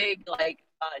like a big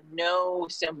no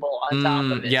symbol on top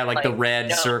of it. Yeah, like the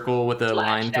red circle with a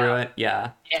line through it.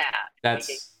 Yeah. Yeah.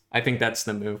 I think that's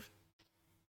the move.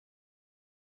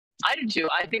 I do too.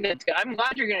 I think that's good. I'm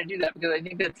glad you're going to do that because I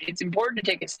think that it's important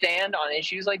to take a stand on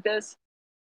issues like this.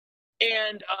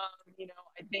 And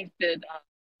I think that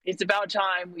it's about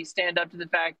time we stand up to the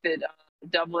fact that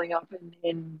doubling up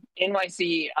in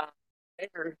NYC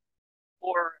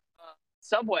or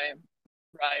subway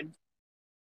ride,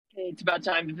 it's about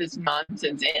time that this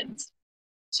nonsense ends.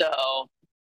 So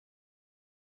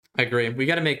I agree. We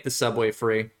got to make the subway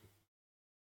free.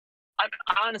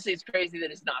 Honestly, it's crazy that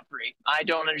it's not free. I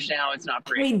don't understand how it's not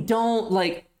free. I don't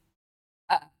like.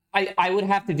 I would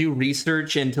have to do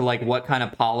research into like what kind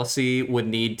of policy would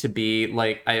need to be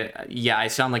like. I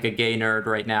sound like a gay nerd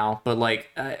right now, but like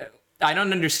I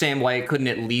don't understand why it couldn't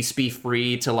at least be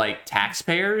free to like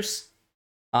taxpayers.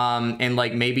 and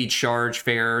like maybe charge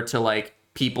fare to like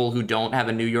people who don't have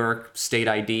a New York state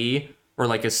ID or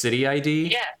like a city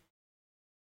ID. Yeah.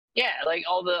 Yeah, like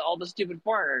all the stupid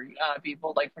foreigner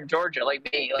people like from Georgia,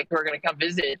 like me, like who are gonna come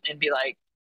visit and be like,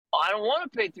 oh, I don't want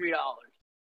to pay $3.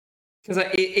 Because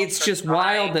it's just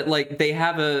wild that like they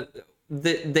have the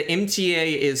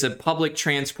MTA is a public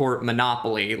transport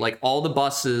monopoly. Like all the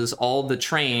buses, all the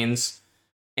trains,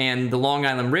 and the Long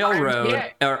Island Railroad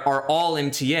are all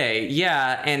MTA.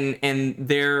 Yeah, and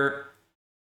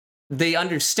they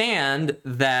understand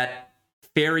that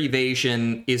fare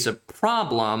evasion is a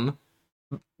problem.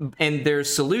 And their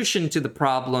solution to the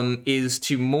problem is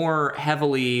to more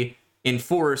heavily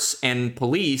enforce and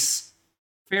police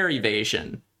fare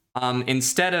evasion,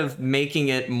 instead of making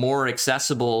it more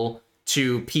accessible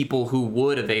to people who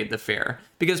would evade the fare.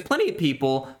 Because plenty of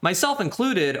people, myself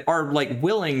included, are like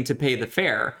willing to pay the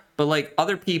fare, but like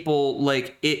other people,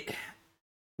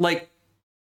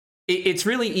 it's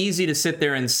really easy to sit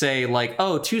there and say like,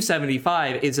 oh,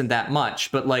 $275 isn't that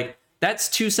much, but like that's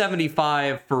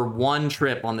 $275 for one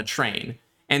trip on the train,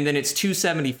 and then it's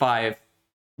 $275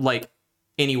 like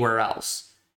anywhere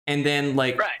else. And then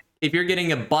like if you're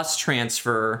getting a bus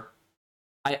transfer,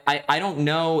 I don't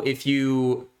know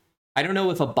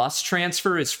if a bus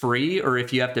transfer is free or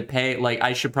if you have to pay. Like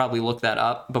I should probably look that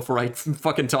up before I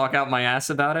fucking talk out my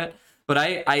ass about it. But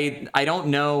I don't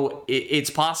know. It's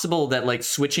possible that like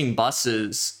switching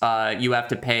buses, you have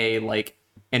to pay like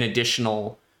an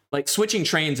additional. Like switching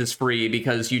trains is free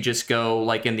because you just go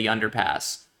like in the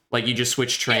underpass. Like you just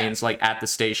switch trains like at the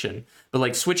station. But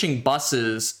like switching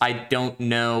buses, I don't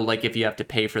know like if you have to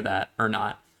pay for that or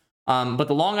not. But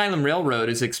the Long Island Railroad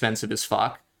is expensive as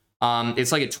fuck.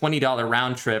 It's like a $20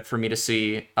 round trip for me to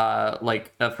see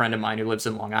like a friend of mine who lives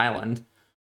in Long Island.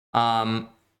 But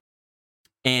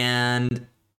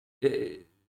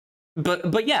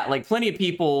yeah, like plenty of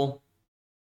people,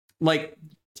 like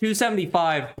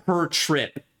 $275 per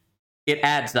trip, it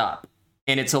adds up,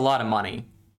 and it's a lot of money.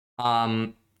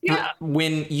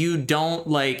 When you don't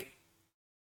like,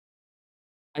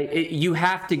 you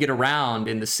have to get around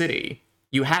in the city.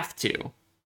 You have to,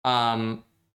 and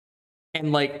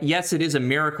like, yes, it is a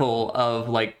miracle of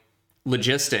like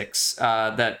logistics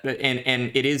and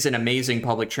it is an amazing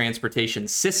public transportation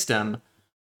system.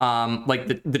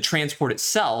 Like the transport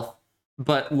itself,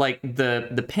 but like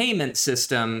the payment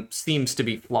system seems to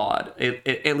be flawed,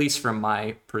 at least from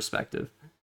my perspective.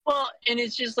 Well, and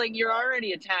it's just like you're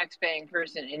already a tax-paying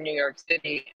person in New York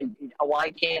City.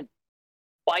 Why can't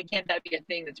that be a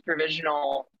thing that's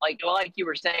provisional? Like you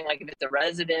were saying, like if it's a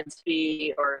residence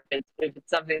fee or if it's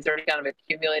something that's already kind of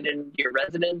accumulated into your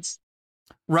residence.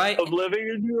 Right. Of living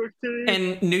in New York City.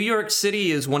 And New York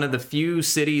City is one of the few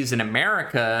cities in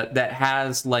America that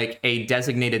has like a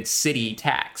designated city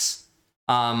tax.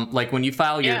 Like when you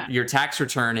file your tax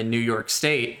return in New York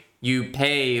State, you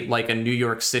pay like a New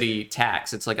York City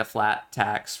tax. It's like a flat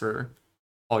tax for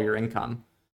all your income.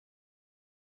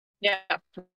 Yeah,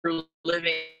 for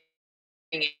living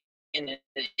in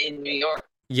New York.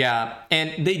 Yeah,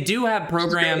 and they do have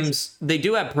programs. They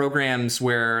do have programs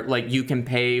where like you can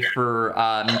pay for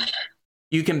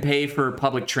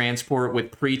public transport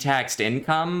with pre-taxed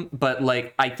income, but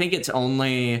like I think it's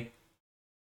only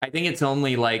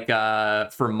like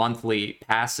for monthly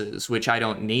passes, which I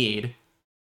don't need.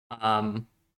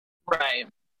 Right.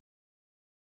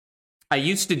 I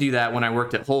used to do that when I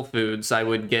worked at Whole Foods. I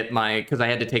would get because I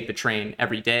had to take the train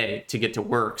every day to get to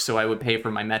work, so I would pay for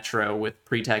my Metro with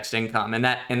pre-tax income, and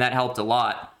that helped a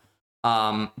lot.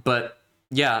 But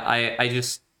yeah, I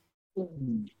just,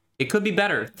 it could be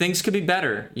better. Things could be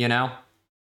better, you know?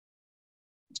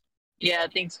 Yeah,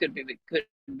 things could be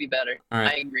better. Right.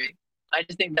 I agree. I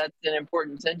just think that's an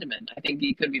important sentiment. I think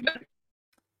it could be better.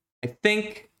 I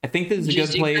think this is a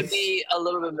good place. It could be a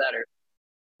little bit better.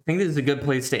 I think this is a good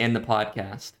place to end the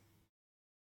podcast.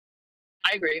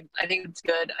 I agree. I think it's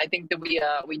good. I think that we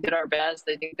did our best.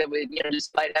 I think that we,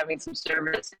 despite having some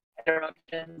service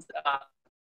interruptions, I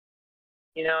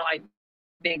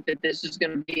think that this is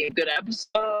going to be a good episode.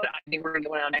 I think we're going to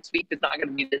go out next week. It's not going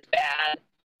to be this bad,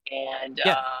 and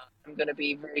I'm going to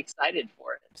be very excited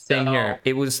for it. Same here.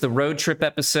 It was the road trip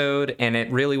episode, and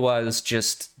it really was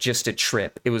just a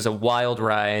trip. It was a wild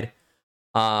ride.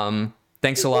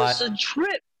 Thanks a lot. It was a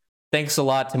trip. Thanks a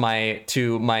lot to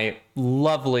my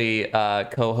lovely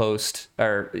co-host.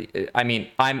 Or I mean,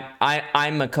 I'm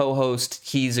a co-host.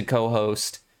 He's a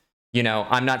co-host.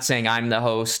 I'm not saying I'm the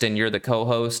host and you're the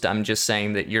co-host. I'm just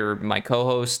saying that you're my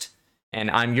co-host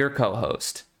and I'm your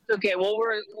co-host. Okay. Well,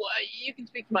 you can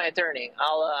speak to my attorney.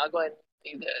 I'll go ahead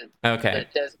and leave the okay.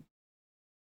 The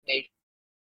designation.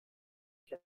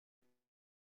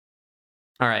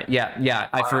 All right. Yeah.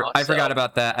 I forgot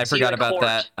about that. I forgot about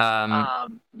that.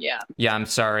 Yeah. Yeah, I'm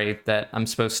sorry that I'm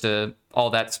supposed to. All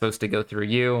that's supposed to go through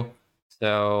you.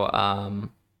 So,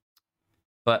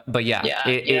 but yeah, Yeah,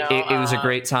 it was a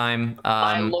great time.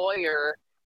 My lawyer.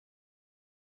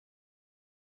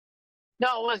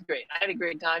 No, it was great. I had a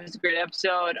great time. It's a great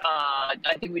episode. I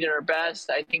think we did our best.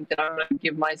 I think that I'm gonna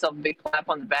give myself a big clap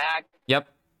on the back. Yep.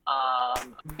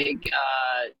 Big,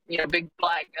 big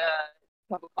black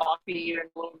cup of coffee here in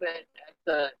a little bit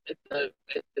at the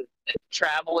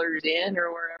Travelers Inn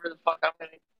or wherever the fuck I'm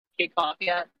gonna get coffee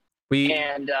at.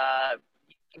 And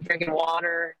keep drinking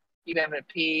water, keep having a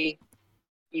pee,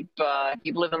 keep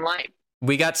living life.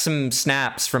 We got some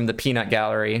snaps from the Peanut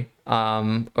Gallery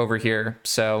over here,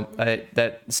 so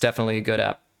that's definitely a good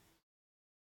app.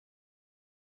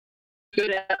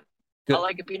 Good app. Good. I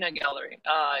like a Peanut Gallery.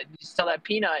 Just tell that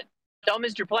Peanut, tell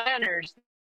Mr. Planners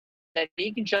that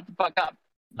he can shut the fuck up.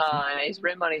 His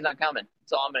rent money's not coming.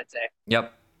 That's all I'm gonna say.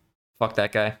 Yep. Fuck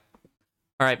that guy.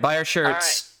 All right, buy our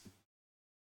shirts.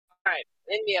 All right.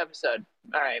 End the episode.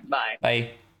 All right, bye.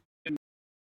 Bye.